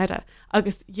hir an era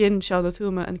agus dhéon seánna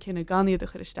túma an cinenne ganíad a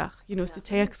chuiristeach sa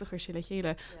teach sa chuir sé le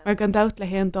chéile mar gandát le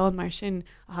héan dá mar sin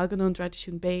a hagan an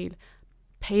tradiisiún béil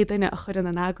pe duine a chud an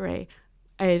an agré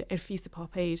ar fi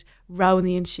apápéid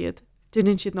raníonn siad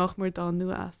duinn siad nach mar dá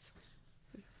nuas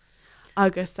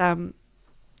agus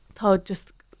tá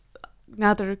just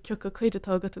nadidir ceocha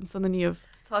chuidetá go an sanna níomh.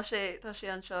 Tá sé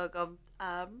an seo gom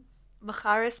ma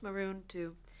charis marún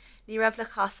tú ní raibh le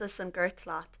chasas an ggurt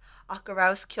leat ach go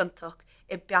rás ciontach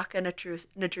I beacha na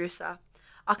drúsa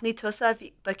ach ní tusa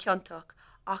ba ciontach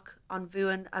ach an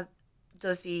bhuain a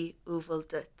do bhí úbhil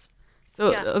dit.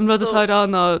 So an rud atá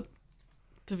an ná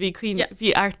do bhí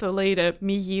bhí airtó léide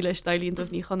mí dhíle dailíonn do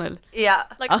ní chonel.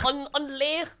 an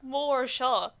léch mór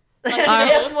seo.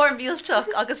 mór mílteach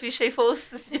agus bhí sé fós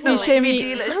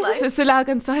sa le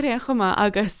an saire chuma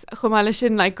agus chumáile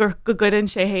sin le gur go gurann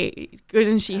si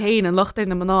héin an lochtar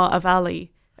na maná a bhelaí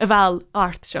a bhil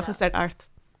art seochas ar art.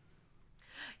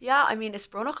 Yeah, I mean is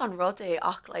brunach an rud é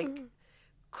ach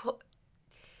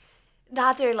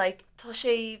nadidir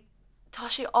tá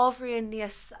sé ábhríonn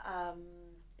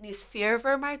níos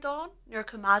fearmhar mar dá nuair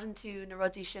cumádan tú na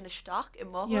rudí sin isteach I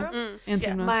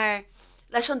mthra mar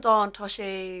leis an dá tá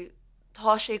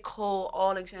sé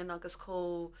cóáling sin agus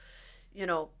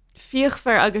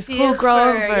fíochfar agus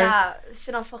córáhar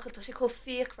sin an focail tá sé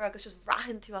fíochfar agus just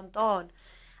rahann tú an dá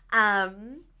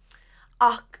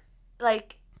ach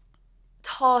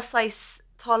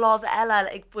tá láh eile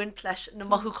ag buint leis na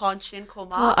mothúáin sin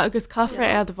comá agus caafra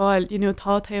ad bháil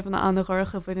tá taobhanna anna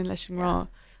ghorcha bhuiin leis an rá.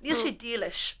 Níl sé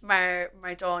dílis mar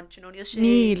dá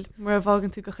níl mar a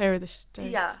bhágan tú go chéir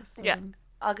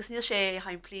agus níl sé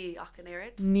haimplí ach an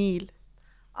éad. Níl.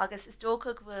 Agus is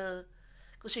dócha bhfuil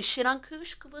go sé sin an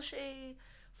cis go bhfuil sé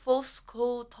fós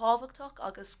có táhachtach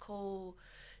agus có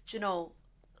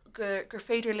gur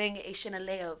féidirling é sin a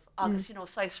léamh agus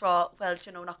saisrá well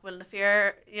nach bhfuil na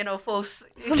fear fós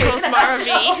mar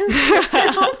bhí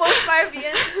fós mar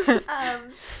bhíon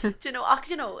ach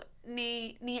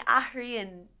ní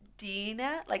athraíonn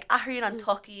díine like athraíonn an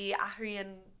tocaí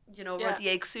athraíonn rudí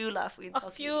agsúla faoin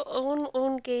tocaí. Fiú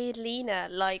ón géad lína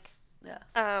like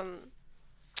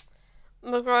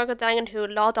marrá go dagan tú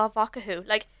lá á bhacaú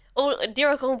like ó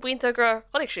dtíar chun buinte gur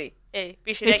chonig si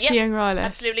bhí si anrá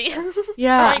leis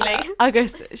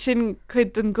agus sin chud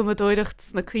den gomadóirecht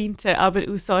na cuinte aber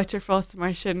úsáitir frost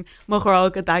mar sin marrá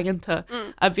go dagananta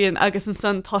a bhíon agus an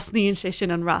san tosníonn sé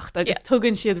sin an racht agus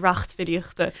tugann siad racht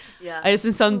fiíochta agus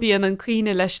an san bíon an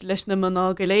cuine leis na maná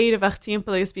go léir a bheith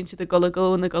timppla agus bíon siad a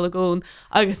golagón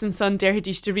agus an san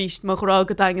deirthdíiste ríist marrá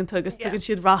go dagananta agus tugann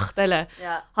siad racht eile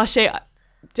há sé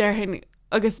deirhin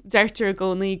agus deirtir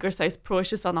gcónaí gur sais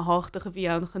próis an na háachta a bhí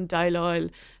an chun daileáil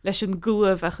leis an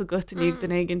gua bheith a gotaíag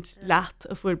den éigenn leat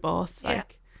a fuair bás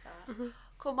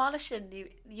Comála sin ní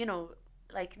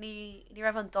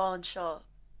raibh an dáin seo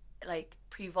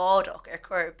príomhádach ar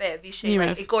chuir be bhí sé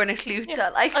i gcóna clúta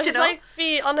bhí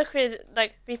anna chuid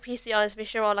bhí PCs bhí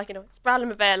seá sprála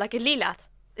a bheith le i líleat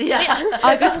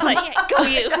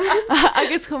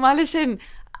agus chumála sin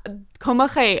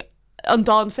cumach é an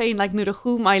dá féin nuair a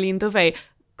chuúmailín do bheith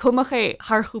cumach é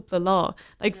thúpla lá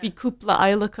bhí cúpla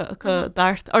eilecha acu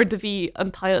dart ar de bhí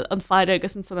an feire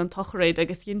agus an san an tochréid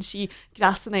agus dhéon si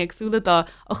grasanna agsúladá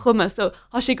a chuma so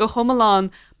há sé go chomaláán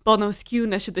ban ó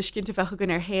sciúna si do cinnte bhecha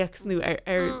gunn ar héex nó ar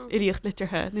iríocht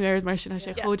litirthe nu ar mar sin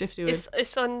sé chodifú. Is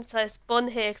son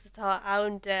bunhéex atá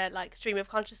ann de stream of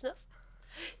consciousness?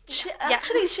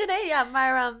 Actually sin é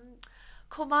mar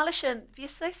comála sin bhí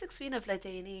 6 swinmh le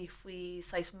déanaí faoi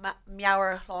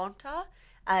meabhar hlánta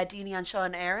a daoine an seo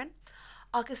an éan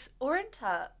agus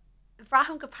orintanta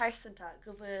bhraham go pásanta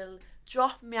go bhfuil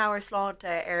droch meabhar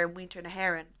slánta ar an muintear na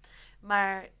hhéan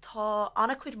mar tá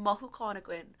anna chuid mothúáin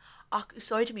gin ach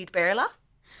úsáid míad béla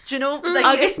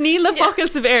agus ní le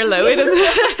focail sa bhéla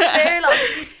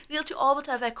níl tú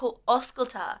ábalta bheith có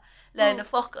oscailta le na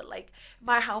focail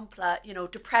mar hampla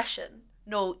depression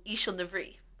nó ísisiún na bhrí.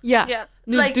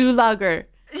 nu dúlagar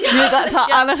tá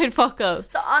annach chud focail.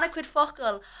 Tá annach chud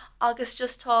focail agus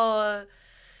just tá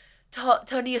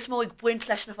níos mó ag buint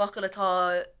leis na focail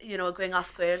atá going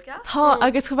ascuil ga. Tá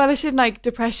agus go bhfuil sin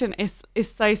depression is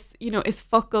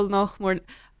focail nach mór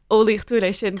ólíocht tú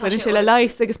lei sin buine sé le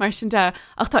leis agus mar sin de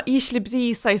ach tá íslí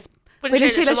bdí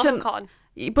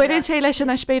buine sé lei sin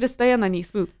a spéidir déanana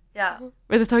níos mú.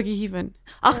 Ru atá híhann.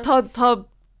 Ach tá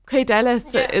chuid eile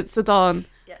sa dáin.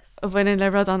 A bhhaine le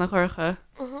rud anna chorcha.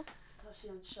 Tá sí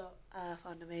an seo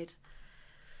fan na méid.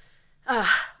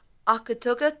 Ach go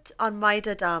tugad an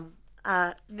maidide dam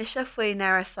mis faoi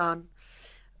neara san,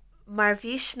 mar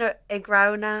bhís ag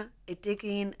grana i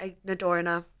digín ag na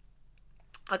dóna,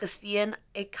 agus bhíon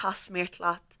ag casméirt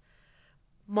leat,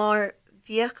 mar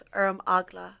bhíoh an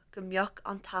agla go mbeoch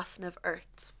an tasanmh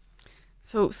ort.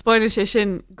 So spáidir sé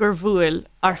sin gur bhuail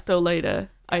artó leide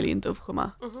Eileen dubh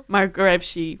chuma, mar gur raibh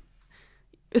si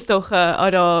is tócha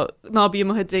ará nábí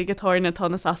mo dig atáirna tá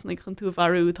na sasannig chun tú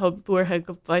bharú tá buórthe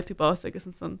go bhaid tú bás agus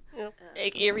an san.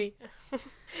 Ag éirí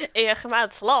é a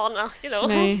chamáid sláán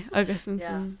agus an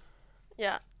san.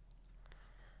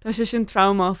 Tá sé sin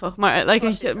traumáfach mar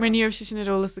níomh sé sin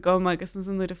rólas a gáma agus an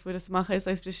san nuair a fuair amach is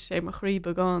bri sé mar chrí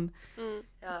bagán.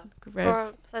 Go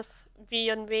raibh bhí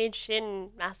an méid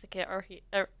sin measaice ar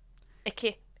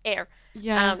ici air.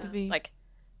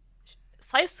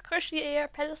 Sais chuirsí é ar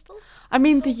pedestal? I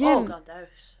mean de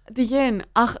dhéon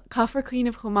ach caafar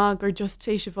cuioineh chumá gur just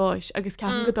té se bháis agus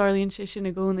ceapan go darlíonn sé sin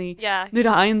na gcónaí nuair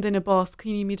a aon duine bás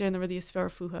cuioine míidir na rudí is fear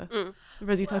fuha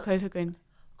rudí tá chuil goin.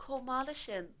 Comála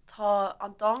sin tá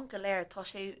an dá go léir tá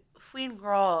sé faoin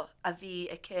rá a bhí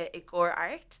aice i gcóir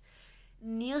art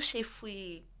níl sé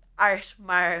faoi art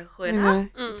mar chuine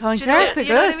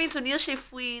níl sé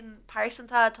faoin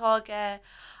pásanta atáge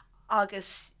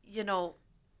agus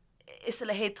is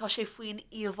le héad tá sé faoin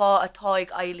íomhá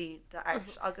atáig Eileen de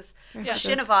art agus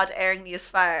sinna bhád ar níos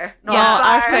fearr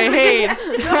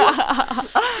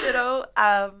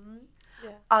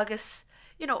agus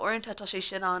orintanta tá sé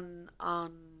sin an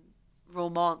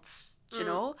romance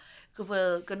go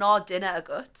bhfuil go ná duine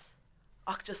agat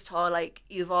ach just tá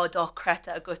íomhá dá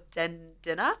creta agat den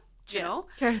duine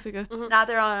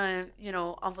nadidir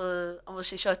an bhfuil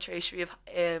sé seo trééis riomh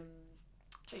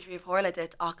bhíh hála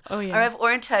dit ach Oh, yeah. a raibh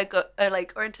orintanta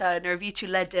nar bhí tú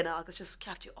le duine agus just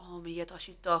ceaptú mí tá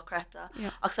siú dóreta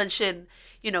ach san sin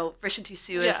frisin tú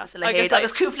suasas le héad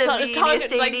agus cúpla daoine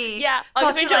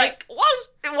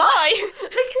why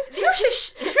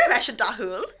sin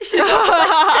dathúil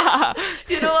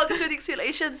agus rudig sú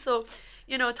lei sin so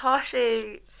tá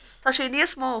sé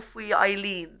níos mó faoi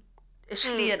Eileen is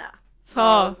slíana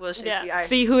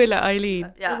sí thuúile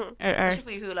Eileen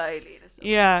faoi Eileen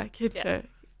kitte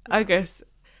agus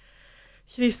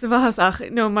chlís na bhas ach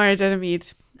nó mar denna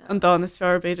míad an dá is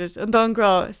fearbeidir an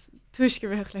dárá is tuisce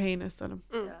bheith le héine dom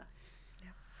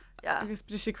agus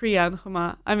bri sérían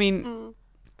chumá I mean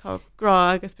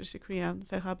tárá agus bri sérían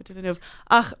sé chabbat in nuh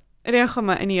ach ré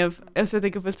chuma iníomh is ru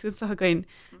go bhfuil sa gain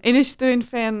inis dún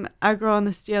féin arán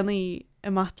na stíanaí i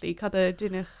matlí cad a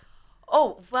duine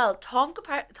well Tom tú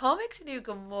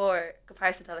go mór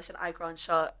gopáirtá sin agrán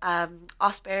seo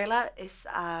Osbeirla is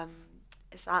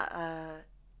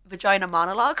vagina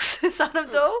monologues is anm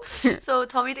dó so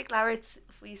Tommy de Claret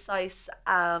faoisáis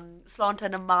slánta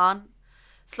na man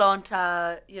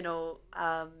slánta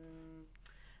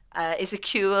is a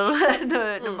cúil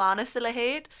na mana sa le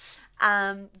héad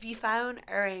bhí fán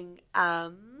airing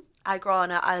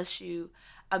agrána eilsiú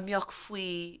a mbeoch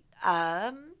faoi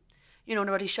na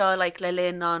rudí seo le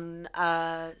linn an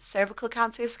cervical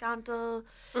cancer scandal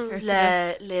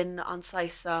le linn an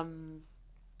sais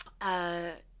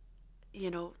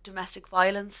domestic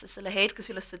violence is le héad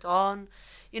cosú le Sudan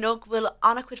bhfuil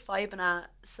annachcuid febanna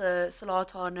sa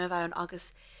látá nuhhain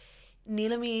agus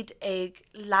nílamíd ag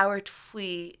labhart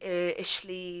faoi is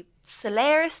slí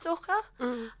saléir stocha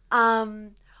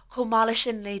chomála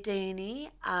sin le déanaí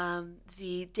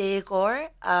bhí dégóir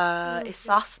is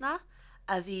sasna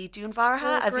a bhí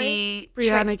dúnmhartha a bhí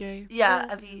Brianna Gay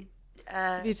a bhí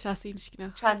bhí tasín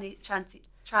cinna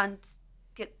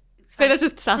Say that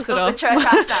just trasna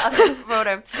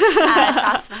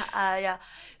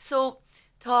so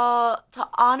tá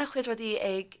anna chuid ruí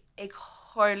ag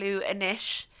chorlú inis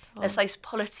leis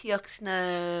políocht na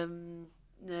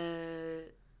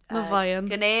bhain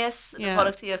gnéas na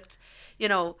políocht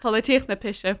políocht na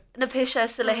piise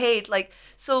sa le héad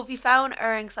so bhí fán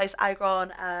airing sais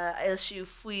agrán ilsiú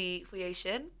faoi é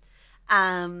sin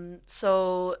so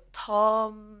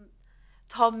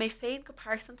Tá mé féin go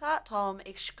persanta Tom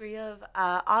ag scríamh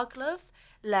aglah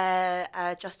le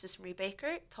Justice Marie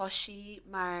Baker tá si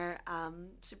mar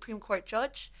Supreme Court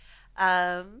Judge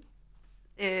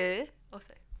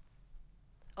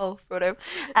brother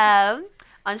an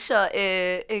seo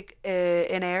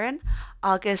in éan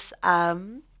agus tá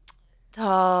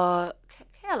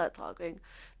chéile táing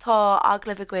Tá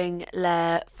aglah a going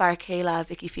le fear céile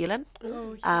Vicky Phelan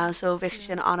so bhí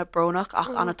sin anna brnach ach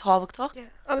anna táhachtach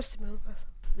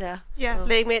le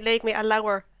mé a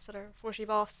leabhar fuair sí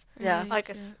bhás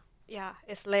agus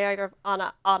is léir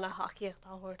anna haíocht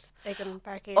áhairt ag an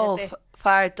fear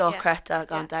fear dócreta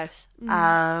gan dais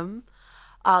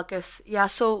agus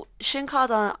so sin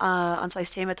cád anáis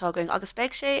téimetáing agus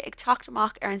beic sé ag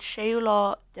teachtamach ar an séú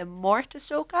lá de mórta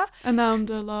soca an ná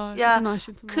de lá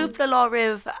cúpla lá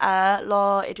rih lá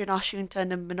idirnáisiúnta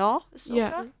na mná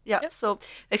so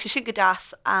ag sé sin go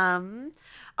das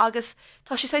agus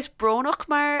tá sé séis brnach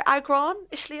mar agrán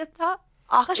is slíta tá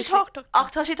sé slíta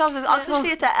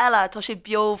eile tá sé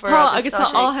beover agus tá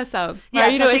áhasá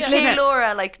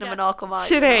chéóra le na mná go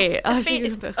si ré agus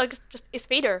is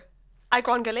féidir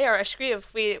agrán go léir a scríomh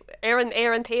fao ar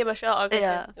an téime seo agus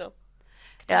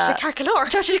carcolóir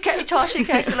tá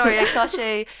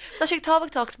sé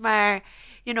tábhachtcht mar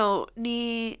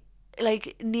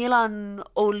níl an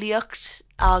ólíocht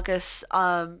agus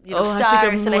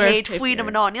star le héad faoin am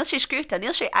ná níl sé scrúta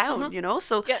níl sé ann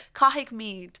so caiigh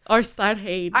míad ar star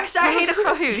héad a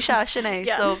crothú se sinné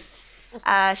so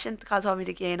sin cátáí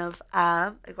de géanamh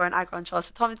a ggur an agrán seo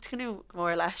tá túnú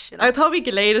mór leis tábí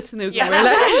go léad túnú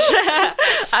leis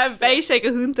a bhéh sé go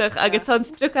húntaach agus tá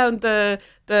spru an de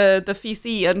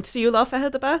fií an tríú lá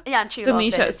fethe ba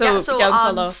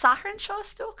Saran seo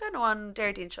stocha nó an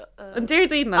déirdín seo an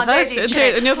déirdín nu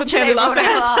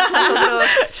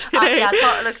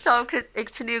ag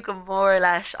túnú go mór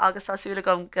leis agus tásúla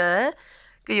gom go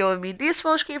go míid níos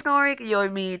mó scríb nóir go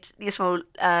míid níos mó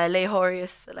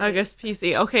léthiris agus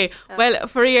PC ok well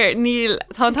foríir níl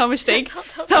tá táiste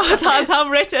tá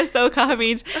rite so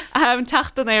caiid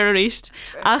tatan ar a ríist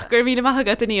ach gur mí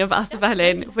maigad a níomh as a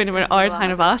bhelinn bhuiine mar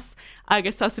ardthainna bhas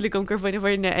agus tasú gom gur bhuiine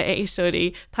bhharne a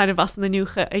éisiúí tainna bhas na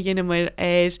nucha a dhéanamir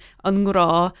éid an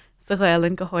ngrá sa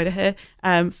gháilann go háirithe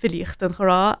filiocht an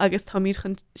chorá agus tá míid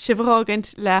chun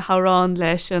sibhrágant le hárán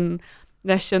leis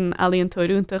an alíonn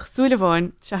toirúntaach súla bháin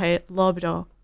se lábrá.